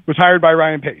Nagy was hired by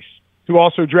Ryan Pace, who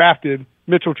also drafted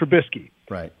Mitchell Trubisky.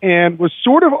 Right. And was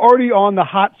sort of already on the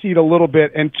hot seat a little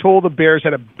bit until the Bears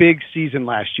had a big season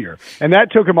last year. And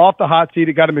that took him off the hot seat.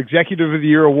 It got him Executive of the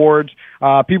Year awards.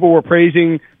 People were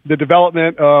praising the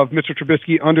development of Mitchell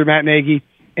Trubisky under Matt Nagy.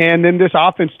 And then this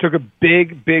offense took a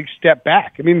big, big step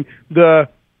back. I mean, the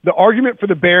argument for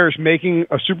the Bears making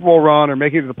a Super Bowl run or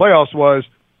making it to the playoffs was,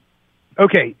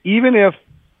 okay, even if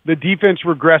the defense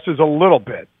regresses a little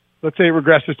bit, let's say it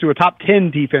regresses to a top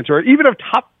 10 defense or even a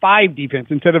top 5 defense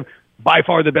instead of by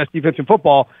far the best defense in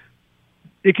football,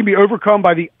 it can be overcome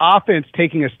by the offense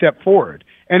taking a step forward.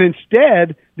 And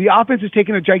instead, the offense is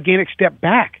taking a gigantic step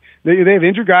back. They have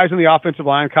injured guys on the offensive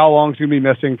line. Kyle Long's going to be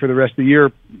missing for the rest of the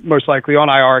year, most likely on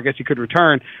IR. I guess he could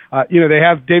return. They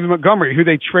have David Montgomery, who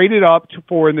they traded up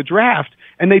for in the draft,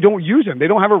 and they don't use him. They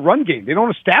don't have a run game. They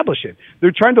don't establish it. They're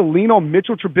trying to lean on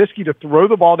Mitchell Trubisky to throw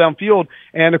the ball downfield,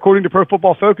 and according to Pro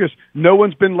Football Focus, no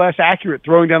one's been less accurate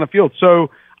throwing down the field.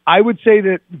 So I would say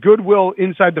that goodwill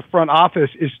inside the front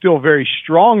office is still very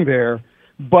strong there,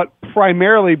 but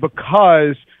primarily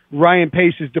because Ryan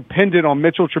Pace is dependent on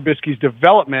Mitchell Trubisky's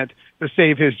development to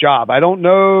save his job. I don't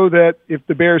know that if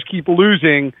the Bears keep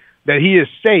losing, that he is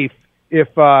safe if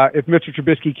Mitchell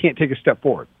Trubisky can't take a step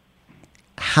forward.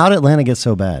 How did Atlanta get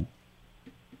so bad?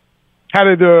 How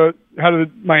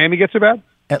did Miami get so bad?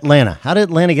 Atlanta. How did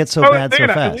Atlanta get so bad so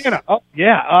fast? Atlanta. Oh,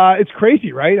 yeah, it's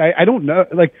crazy, right? I don't know.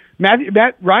 Like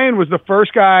Matt Ryan was the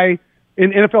first guy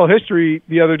in NFL history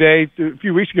the other day, a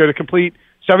few weeks ago, to complete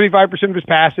 75% of his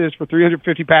passes for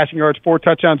 350 passing yards, 4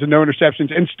 touchdowns, and no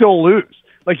interceptions, and still lose.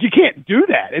 Like, you can't do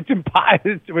that.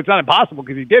 It's not impossible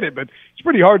because he did it, but it's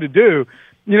pretty hard to do.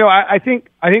 I think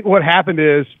what happened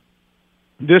is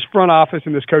this front office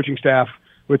and this coaching staff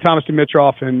with Thomas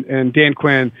Dimitroff and Dan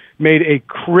Quinn made a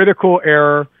critical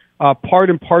error. Part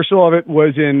and parcel of it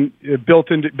was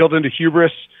built into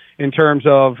hubris in terms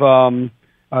of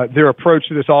their approach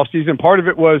to this offseason. Part of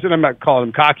it was, and I'm not calling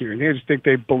them cocky or anything, I just think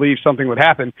they believed something would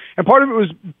happen. And part of it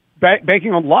was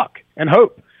banking on luck and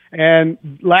hope. And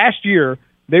last year,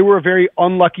 they were a very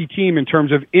unlucky team in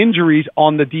terms of injuries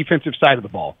on the defensive side of the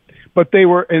ball. but they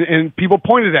were, and people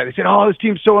pointed at it. They said, oh, this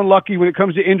team's so unlucky when it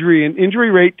comes to injury, and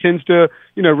injury rate tends to,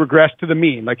 regress to the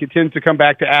mean. Like, it tends to come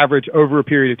back to average over a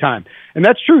period of time. And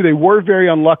that's true. They were very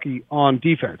unlucky on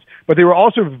defense, but they were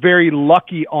also very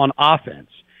lucky on offense.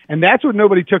 And that's what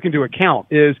nobody took into account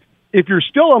is if you're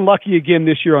still unlucky again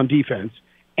this year on defense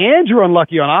and you're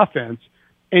unlucky on offense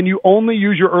and you only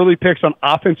use your early picks on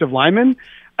offensive linemen,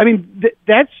 I mean,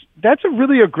 that's a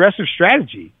really aggressive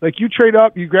strategy. Like, you trade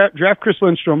up, you draft Chris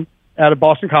Lindstrom out of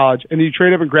Boston College, and then you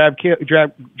trade up and draft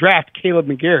Caleb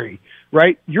McGarry,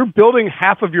 right? You're building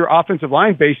half of your offensive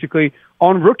line basically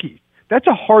on rookies. That's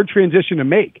a hard transition to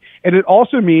make. And it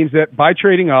also means that by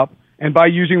trading up and by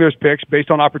using those picks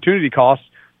based on opportunity costs,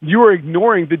 you are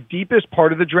ignoring the deepest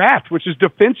part of the draft, which is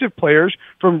defensive players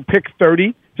from pick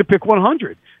 30 to pick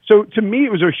 100. So to me,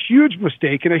 it was a huge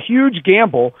mistake and a huge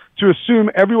gamble to assume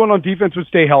everyone on defense would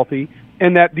stay healthy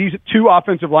and that these two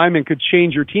offensive linemen could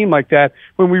change your team like that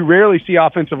when we rarely see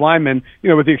offensive linemen,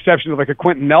 with the exception of like a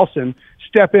Quentin Nelson,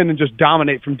 step in and just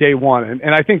dominate from day one.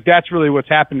 And I think that's really what's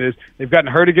happened is they've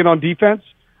gotten hurt again on defense.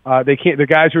 The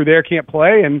guys who are there can't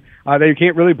play, and they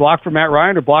can't really block for Matt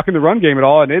Ryan or block in the run game at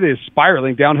all, and it is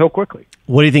spiraling downhill quickly.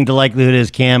 What do you think the likelihood is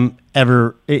Cam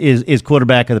ever is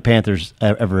quarterback of the Panthers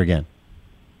ever again?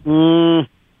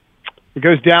 It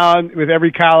goes down with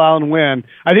every Kyle Allen win.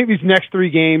 I think these next three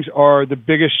games are the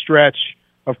biggest stretch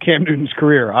of Cam Newton's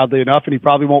career, oddly enough, and he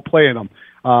probably won't play in them.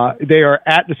 They are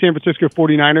at the San Francisco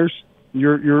 49ers.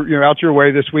 You're out your way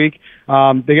this week.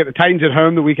 They get the Titans at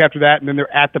home the week after that, and then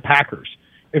they're at the Packers.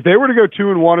 If they were to go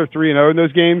 2-1 or 3-0 in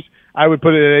those games, I would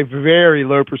put it at a very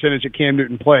low percentage that Cam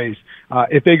Newton plays.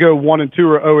 If they go 1-2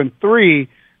 or 0-3,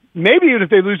 maybe even if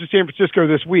they lose to San Francisco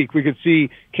this week, we could see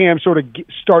Cam sort of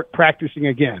start practicing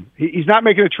again. He's not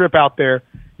making a trip out there.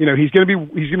 He's going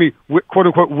to be quote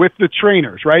unquote with the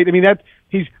trainers, right? I mean,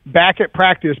 he's back at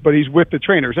practice, but he's with the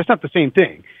trainers. That's not the same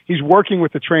thing. He's working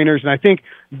with the trainers, and I think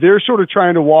they're sort of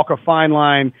trying to walk a fine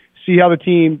line, see how the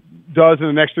team does in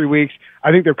the next 3 weeks.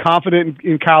 I think they're confident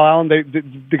in Kyle Allen.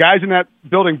 The guys in that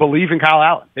building believe in Kyle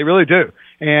Allen. They really do.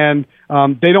 And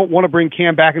they don't want to bring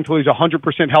Cam back until he's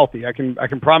 100% healthy. I can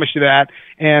promise you that.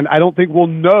 And I don't think we'll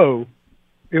know.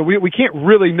 We can't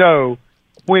really know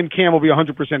when Cam will be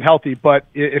 100% healthy. But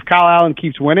if Kyle Allen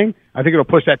keeps winning, I think it'll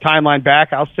push that timeline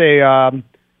back. I'll say 30%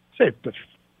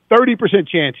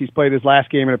 chance he's played his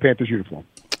last game in a Panthers uniform.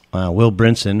 Will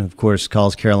Brinson, of course,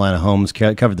 calls Carolina home,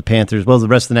 covered the Panthers, as well as the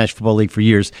rest of the National Football League for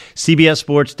years.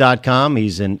 CBSSports.com.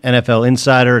 He's an NFL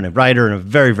insider and a writer and a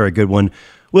very, very good one.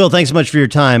 Will, thanks so much for your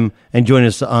time and joining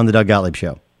us on the Doug Gottlieb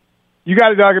Show. You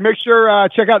got it, Doug. And make sure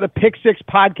check out the Pick Six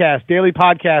podcast, daily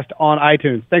podcast on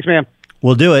iTunes. Thanks, man.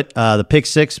 We'll do it. The Pick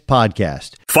Six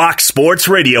podcast. Fox Sports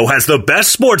Radio has the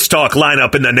best sports talk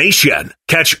lineup in the nation.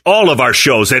 Catch all of our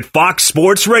shows at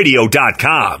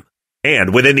foxsportsradio.com.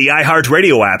 And within the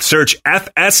iHeartRadio app, search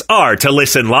FSR to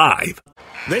listen live.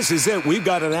 This is it. We've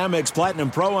got an Amex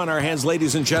Platinum Pro on our hands,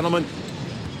 ladies and gentlemen.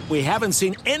 We haven't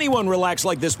seen anyone relax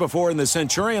like this before in the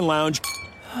Centurion Lounge.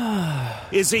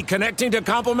 Is he connecting to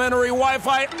complimentary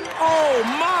Wi-Fi? Oh,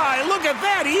 my. Look at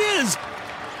that. He is.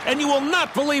 And you will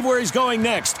not believe where he's going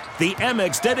next. The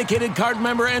Amex dedicated card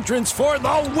member entrance for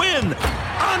the win.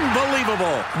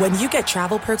 Unbelievable. When you get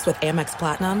travel perks with Amex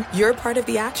Platinum, you're part of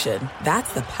the action.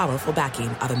 That's the powerful backing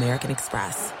of American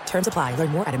Express. Terms apply. Learn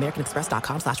more at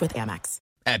americanexpress.com/withAmex.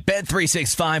 At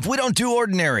Bet365, we don't do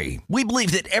ordinary. We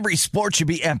believe that every sport should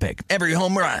be epic. Every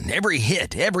home run, every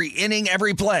hit, every inning,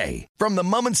 every play. From the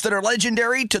moments that are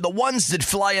legendary to the ones that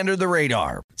fly under the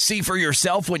radar. See for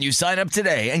yourself when you sign up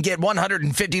today and get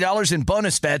 $150 in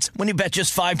bonus bets when you bet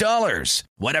just $5.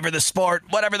 Whatever the sport,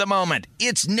 whatever the moment,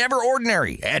 it's never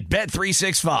ordinary at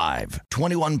Bet365.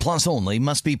 21 plus only.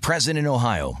 Must be present in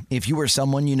Ohio. If you or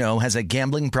someone you know has a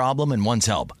gambling problem and wants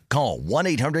help, call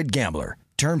 1-800-GAMBLER.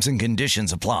 Terms and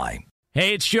conditions apply.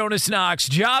 Hey, it's Jonas Knox.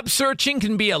 Job searching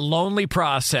can be a lonely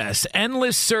process.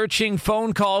 Endless searching,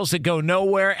 phone calls that go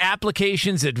nowhere,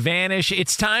 applications that vanish.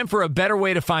 It's time for a better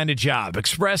way to find a job.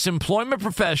 Express Employment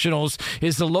Professionals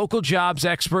is the local jobs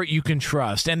expert you can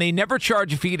trust, and they never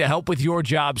charge a fee to help with your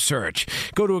job search.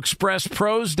 Go to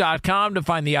expresspros.com to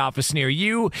find the office near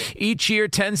you. Each year,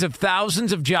 tens of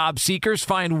thousands of job seekers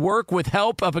find work with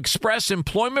help of Express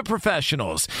Employment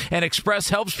Professionals, and Express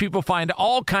helps people find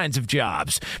all kinds of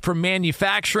jobs, from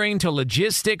manufacturing to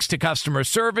logistics to customer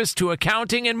service to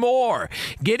accounting and more.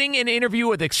 Getting an interview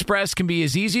with Express can be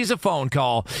as easy as a phone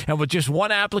call. And with just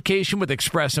one application with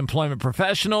Express Employment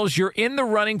Professionals, you're in the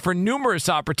running for numerous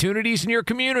opportunities in your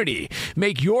community.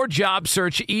 Make your job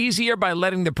search easier by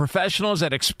letting the professionals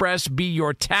at Express be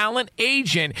your talent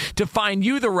agent to find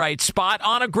you the right spot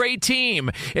on a great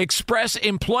team. Express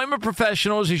Employment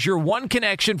Professionals is your one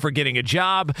connection for getting a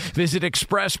job. Visit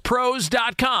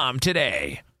expresspros.com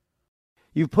today.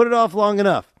 You've put it off long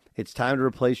enough. It's time to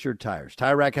replace your tires.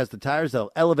 Tire Rack has the tires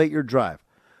that'll elevate your drive.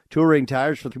 Touring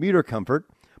tires for commuter comfort,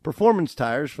 performance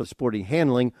tires for sporty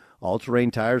handling,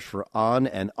 all-terrain tires for on-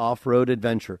 and off-road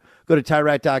adventure. Go to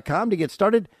TireRack.com to get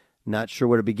started. Not sure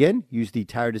where to begin? Use the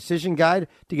Tire Decision Guide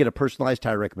to get a personalized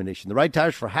tire recommendation. The right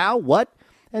tires for how, what,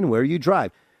 and where you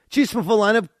drive. Choose from a full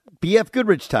line of BF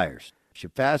Goodrich tires.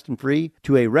 Ship fast and free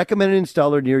to a recommended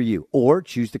installer near you, or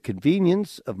choose the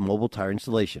convenience of mobile tire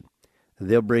installation.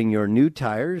 They'll bring your new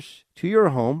tires to your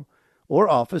home or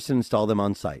office and install them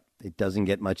on site. It doesn't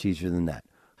get much easier than that.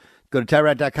 Go to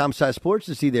TireRack.com/sports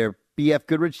to see their BF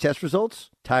Goodrich test results,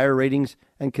 tire ratings,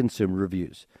 and consumer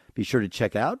reviews. Be sure to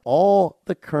check out all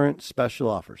the current special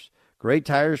offers. Great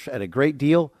tires at a great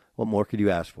deal. What more could you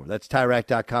ask for? That's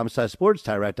TireRack.com/sports,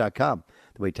 TireRack.com,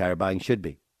 the way tire buying should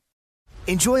be.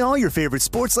 Enjoy all your favorite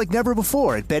sports like never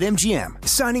before at BetMGM.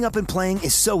 Signing up and playing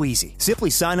is so easy.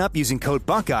 Simply sign up using code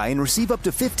Buckeye and receive up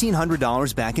to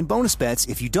 $1,500 back in bonus bets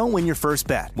if you don't win your first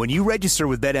bet. When you register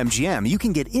with BetMGM, you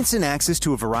can get instant access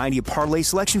to a variety of parlay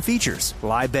selection features,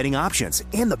 live betting options,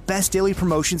 and the best daily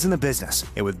promotions in the business.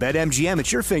 And with BetMGM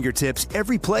at your fingertips,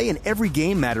 every play and every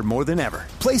game matter more than ever.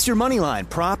 Place your moneyline,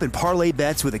 prop, and parlay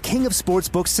bets with the king of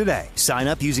sportsbooks today. Sign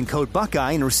up using code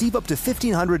Buckeye and receive up to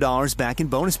 $1,500 back in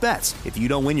bonus bets if you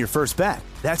don't win your first bet.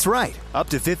 That's right, up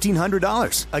to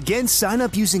 $1,500. Again, sign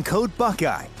up using code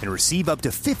Buckeye and receive up to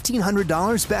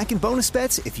 $1,500 back in bonus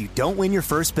bets if you don't win your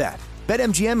first bet.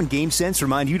 BetMGM and GameSense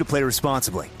remind you to play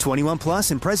responsibly. 21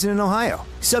 plus and present in Ohio.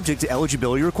 Subject to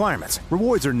eligibility requirements.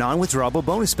 Rewards are non-withdrawable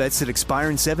bonus bets that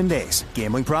expire in 7 days.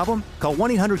 Gambling problem? Call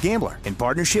 1-800-GAMBLER in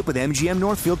partnership with MGM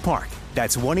Northfield Park.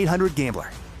 That's 1-800-GAMBLER.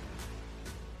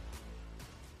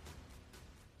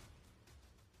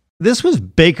 This was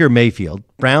Baker Mayfield,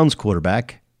 Browns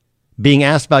quarterback, being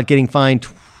asked about getting fined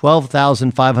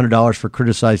 $12,500 for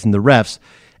criticizing the refs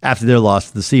after their loss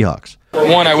to the Seahawks.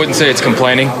 One, I wouldn't say it's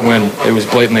complaining when it was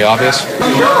blatantly obvious.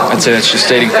 I'd say that's just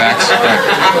stating facts.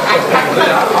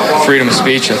 Freedom of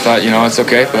speech, I thought, it's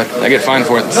okay, but I get fined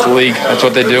for it. It's the league. That's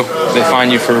what they do. They fine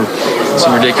you for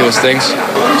some ridiculous things.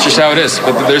 It's just how it is,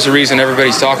 but there's a reason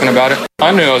everybody's talking about it.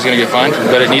 I knew I was going to get fined,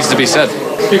 but it needs to be said.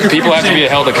 People have to be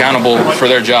held accountable for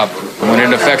their job. When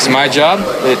it affects my job,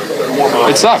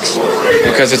 it sucks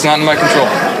because it's not in my control.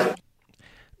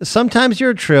 Sometimes you're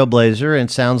a trailblazer and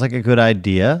it sounds like a good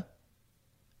idea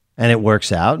and it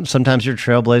works out. And sometimes you're a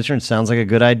trailblazer and it sounds like a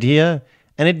good idea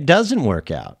and it doesn't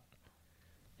work out.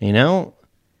 There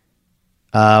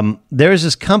was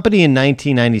this company in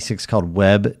 1996 called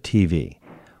Web TV.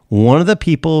 One of the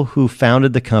people who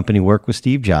founded the company worked with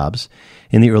Steve Jobs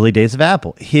in the early days of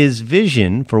Apple. His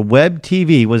vision for Web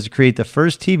TV was to create the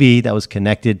first TV that was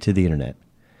connected to the internet.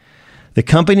 The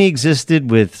company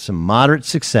existed with some moderate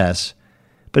success,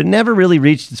 but it never really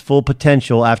reached its full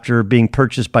potential after being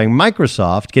purchased by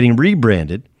Microsoft, getting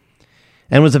rebranded,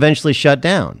 and was eventually shut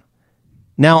down.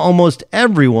 Now almost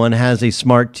everyone has a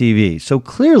smart TV, so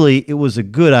clearly it was a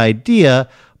good idea,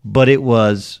 but it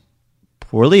was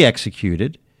poorly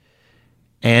executed.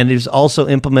 And it was also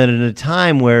implemented at a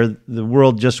time where the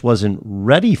world just wasn't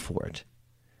ready for it,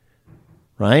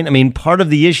 right? I mean, part of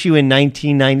the issue in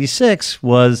 1996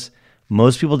 was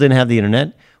most people didn't have the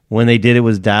internet. When they did, it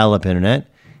was dial-up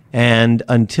internet. And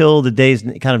until the days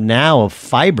kind of now of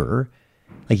fiber,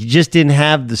 like you just didn't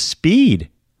have the speed,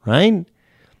 right?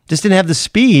 Just didn't have the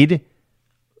speed,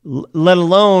 let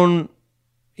alone,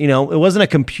 it wasn't a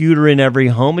computer in every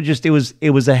home. It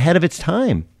was ahead of its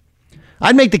time.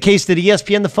 I'd make the case that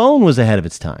ESPN, the phone, was ahead of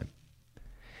its time.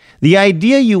 The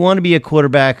idea you want to be a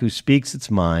quarterback who speaks its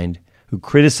mind, who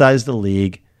criticizes the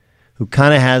league, who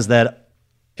kind of has that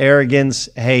arrogance,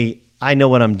 hey, I know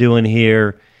what I'm doing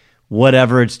here,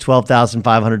 whatever, it's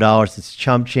 $12,500, it's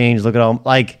chump change, look at all,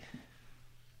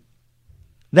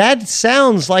 that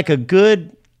sounds like a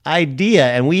good idea,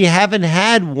 and we haven't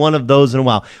had one of those in a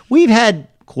while. We've had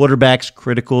quarterbacks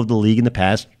critical of the league in the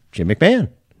past, Jim McMahon.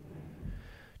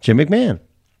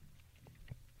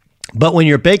 But when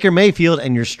you're Baker Mayfield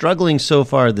and you're struggling so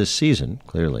far this season,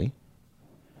 clearly,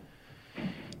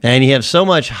 and you have so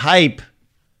much hype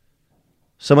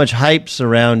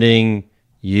surrounding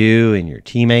you and your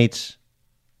teammates,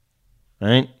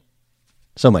 right?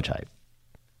 So much hype.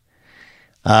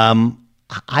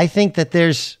 I think that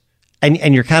there's,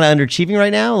 and you're kind of underachieving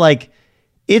right now. Like,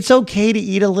 it's okay to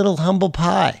eat a little humble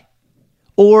pie,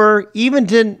 or even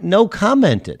to no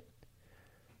comment it.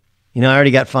 I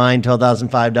already got fined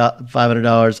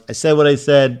 $12,500. I said what I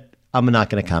said. I'm not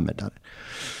going to comment on it.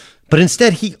 But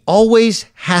instead, he always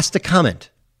has to comment.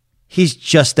 He's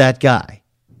just that guy.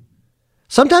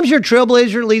 Sometimes your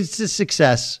trailblazer leads to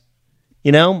success,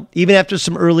 even after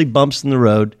some early bumps in the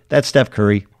road. That's Steph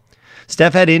Curry.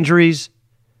 Steph had injuries.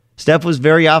 Steph was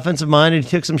very offensive minded. He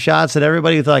took some shots that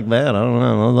everybody was like, man, I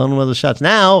don't know the shots.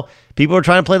 Now, people are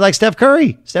trying to play like Steph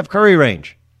Curry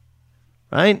range,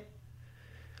 right?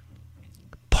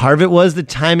 Part of it was the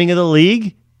timing of the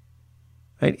league,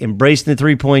 right? Embracing the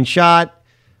three-point shot,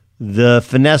 the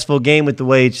finesseful game with the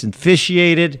way it's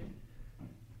officiated.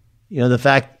 The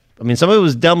fact, some of it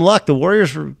was dumb luck. The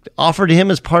Warriors offered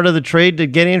him as part of the trade to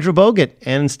get Andrew Bogut,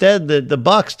 and instead the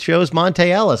Bucks chose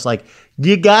Monte Ellis. Like,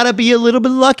 you got to be a little bit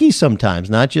lucky sometimes,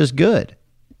 not just good.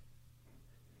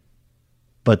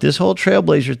 But this whole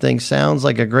Trailblazer thing sounds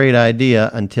like a great idea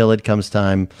until it comes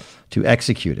time to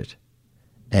execute it.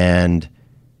 And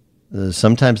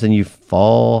sometimes then you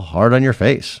fall hard on your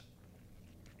face.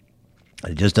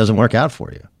 It just doesn't work out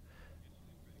for you.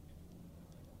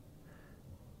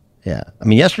 Yeah.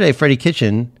 Yesterday, Freddie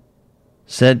Kitchen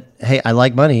said, hey, I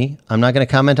like money. I'm not going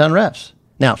to comment on refs.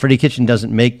 Now, Freddie Kitchen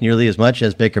doesn't make nearly as much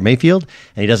as Baker Mayfield,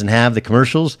 and he doesn't have the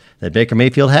commercials that Baker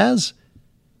Mayfield has.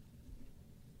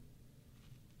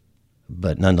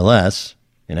 But nonetheless,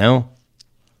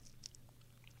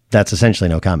 that's essentially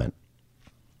no comment.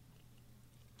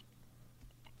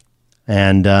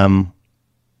 And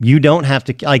you don't have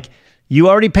to, you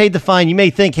already paid the fine. You may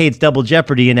think, hey, it's double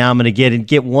jeopardy, and now I'm going to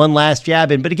get one last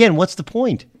jab in. But again, what's the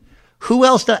point? Who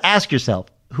else ask yourself,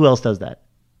 who else does that?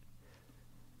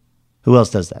 Who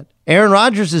else does that? Aaron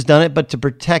Rodgers has done it, but to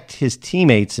protect his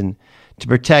teammates and to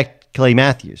protect Clay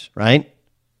Matthews, right?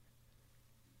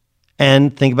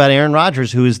 And think about Aaron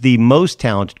Rodgers, who is the most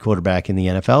talented quarterback in the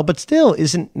NFL, but still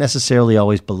isn't necessarily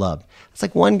always beloved. It's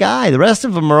like one guy. The rest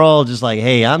of them are all just like,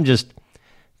 hey, I'm just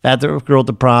fat girl at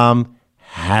the prom,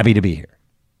 happy to be here.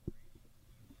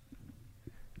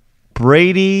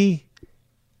 Brady,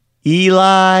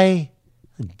 Eli,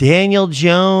 Daniel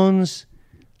Jones,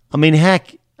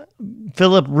 heck,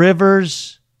 Phillip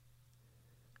Rivers,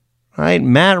 right?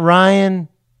 Matt Ryan,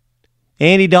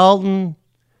 Andy Dalton,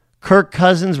 Kirk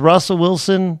Cousins, Russell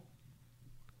Wilson.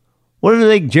 What do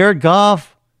they? Jared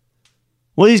Goff.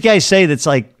 What do these guys say? That's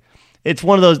like, it's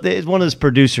one of those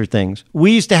producer things.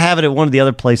 We used to have it at one of the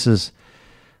other places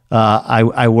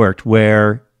I worked,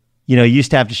 where you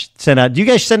used to have to send out. Do you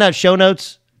guys send out show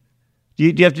notes? Do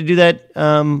you have to do that,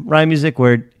 Ryan Music?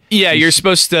 Where you're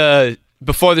supposed to,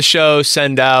 before the show,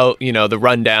 send out, the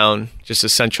rundown, just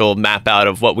essential map out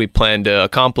of what we plan to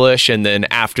accomplish. And then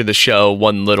after the show,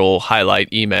 one little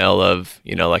highlight email of,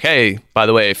 like, hey, by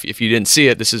the way, if you didn't see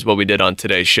it, this is what we did on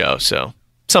today's show. So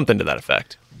something to that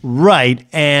effect. Right.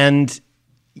 And,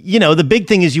 the big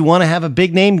thing is you want to have a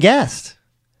big name guest,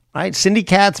 right? Cindy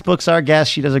Katz books our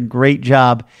guest. She does a great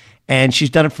job. And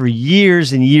she's done it for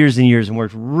years and years and years and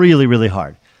worked really, really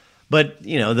hard. But,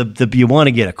 you want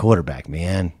to get a quarterback,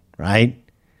 man. Right?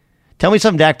 Tell me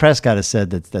something Dak Prescott has said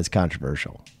that's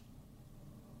controversial.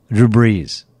 Drew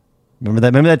Brees.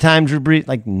 Remember that time Drew Brees?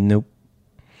 Like, nope.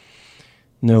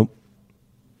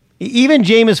 Even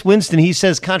Jameis Winston, he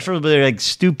says controversial, but they're like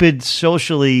stupid,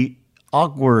 socially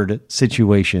awkward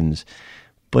situations.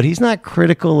 But he's not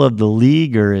critical of the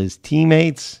league or his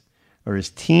teammates or his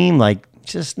team. Like,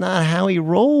 just not how he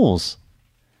rolls.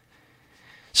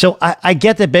 So I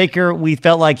get that Baker, we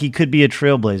felt like he could be a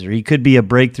trailblazer. He could be a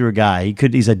breakthrough guy.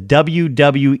 He's a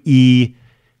WWE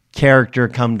character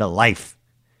come to life,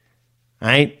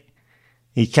 right?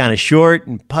 He's kind of short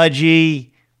and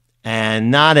pudgy and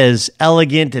not as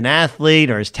elegant an athlete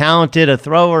or as talented a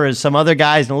thrower as some other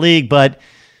guys in the league, but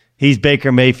he's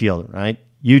Baker Mayfield, right?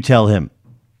 You tell him.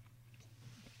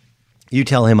 You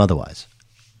tell him otherwise.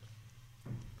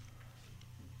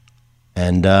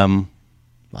 And,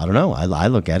 I don't know. I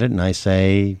look at it and I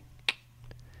say,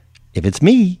 if it's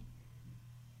me,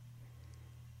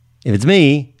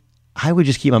 I would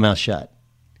just keep my mouth shut.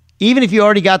 Even if you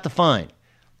already got the fine.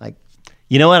 Like,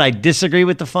 you know what? I disagree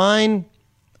with the fine,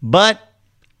 but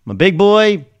I'm a big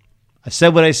boy. I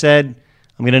said what I said.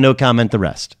 I'm going to no comment the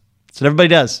rest. That's what everybody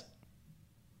does.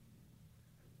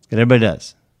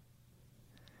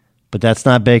 But that's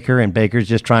not Baker, and Baker's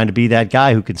just trying to be that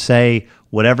guy who can say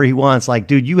whatever he wants. Like,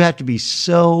 dude, you have to be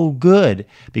so good.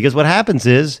 Because what happens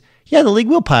is, the league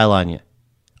will pile on you.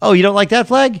 Oh, you don't like that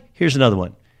flag? Here's another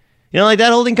one. You don't like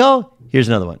that holding call? Here's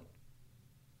another one.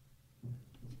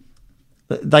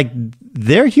 Like,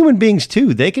 they're human beings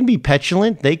too. They can be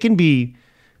petulant. They can be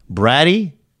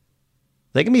bratty.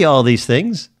 They can be all these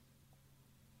things.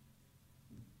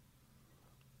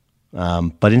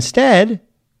 But instead,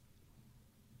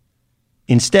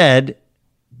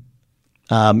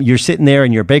 you're sitting there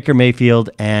and you're Baker Mayfield,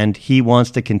 and he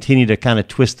wants to continue to kind of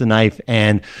twist the knife,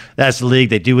 and that's the league.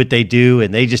 They do what they do,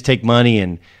 and they just take money.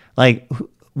 And like,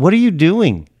 what are you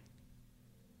doing?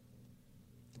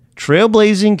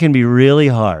 Trailblazing can be really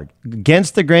hard.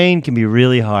 Against the grain can be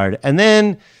really hard. And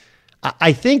then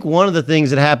I think one of the things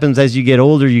that happens as you get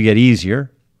older, you get easier,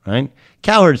 right?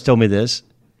 Cowherd's told me this.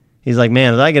 He's like,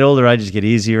 man, as I get older, I just get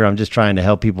easier. I'm just trying to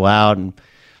help people out, and,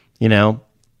 you know.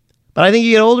 But I think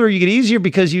you get older, you get easier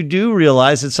because you do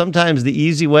realize that sometimes the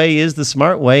easy way is the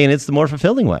smart way, and it's the more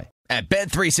fulfilling way. At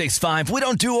Bet365, we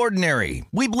don't do ordinary.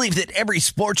 We believe that every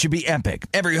sport should be epic.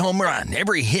 Every home run,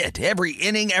 every hit, every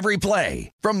inning, every play.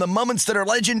 From the moments that are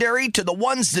legendary to the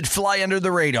ones that fly under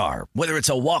the radar. Whether it's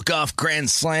a walk-off grand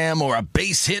slam or a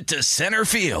base hit to center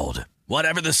field.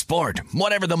 Whatever the sport,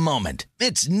 whatever the moment,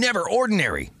 it's never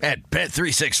ordinary at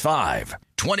Bet365.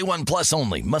 21 plus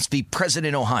only. Must be present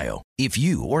in Ohio. If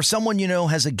you or someone you know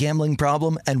has a gambling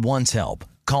problem and wants help,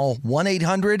 call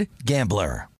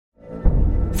 1-800-GAMBLER.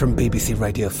 From BBC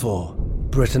Radio 4,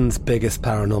 Britain's biggest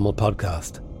paranormal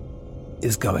podcast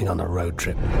is going on a road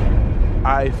trip.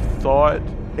 I thought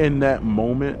in that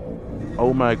moment,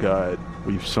 oh my God,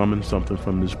 we've summoned something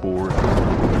from this board.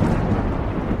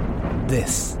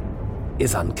 This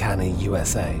is Uncanny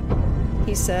USA.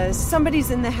 He says,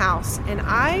 somebody's in the house, and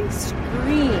I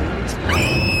screamed.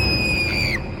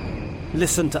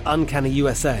 Listen to Uncanny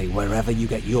USA wherever you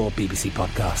get your BBC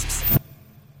podcasts,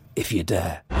 if you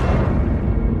dare.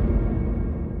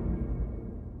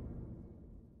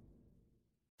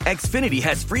 Xfinity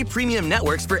has free premium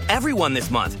networks for everyone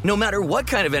this month, no matter what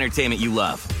kind of entertainment you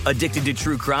love. Addicted to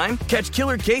true crime? Catch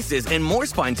killer cases and more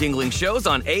spine-tingling shows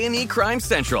on A&E Crime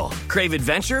Central. Crave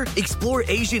adventure? Explore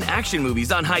Asian action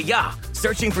movies on Hi-Ya.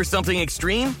 Searching for something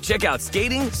extreme? Check out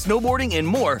skating, snowboarding, and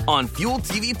more on Fuel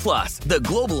TV Plus, the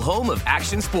global home of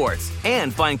action sports.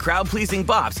 And find crowd-pleasing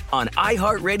bops on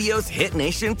iHeartRadio's Hit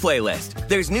Nation playlist.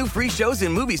 There's new free shows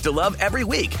and movies to love every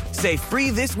week. Say free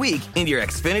this week in your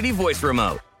Xfinity voice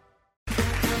remote.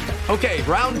 Okay,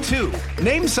 round two.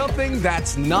 Name something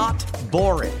that's not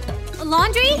boring. A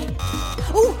laundry?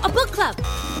 Ooh, a book club.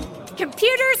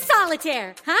 Computer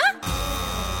solitaire, huh?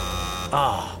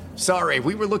 Ah, oh, sorry,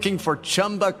 we were looking for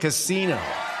Chumba Casino.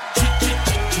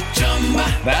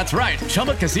 That's right,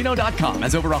 ChumbaCasino.com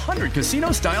has over 100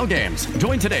 casino-style games.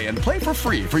 Join today and play for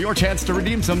free for your chance to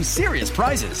redeem some serious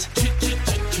prizes.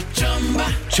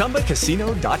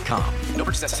 ChumbaCasino.com. No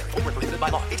purchase necessary. Void where prohibited by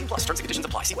law. 18 plus. Terms and conditions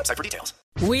apply. See website for details.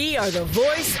 We are the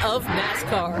voice of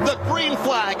NASCAR. The green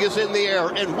flag is in the air,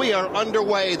 and we are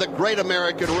underway. The Great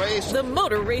American Race. The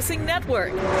Motor Racing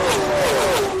Network.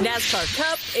 NASCAR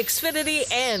Cup, Xfinity,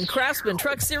 and Craftsman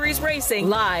Truck Series Racing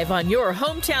live on your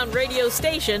hometown radio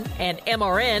station and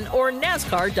MRN or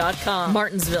NASCAR.com.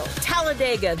 Martinsville,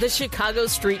 Talladega, the Chicago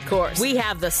Street Course. We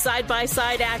have the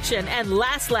side-by-side action and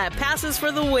last lap passes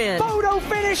for the win. Photo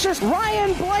finishes.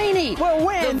 Ryan Blaney will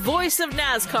win. The voice of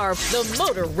NASCAR, the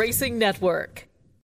Motor Racing Network.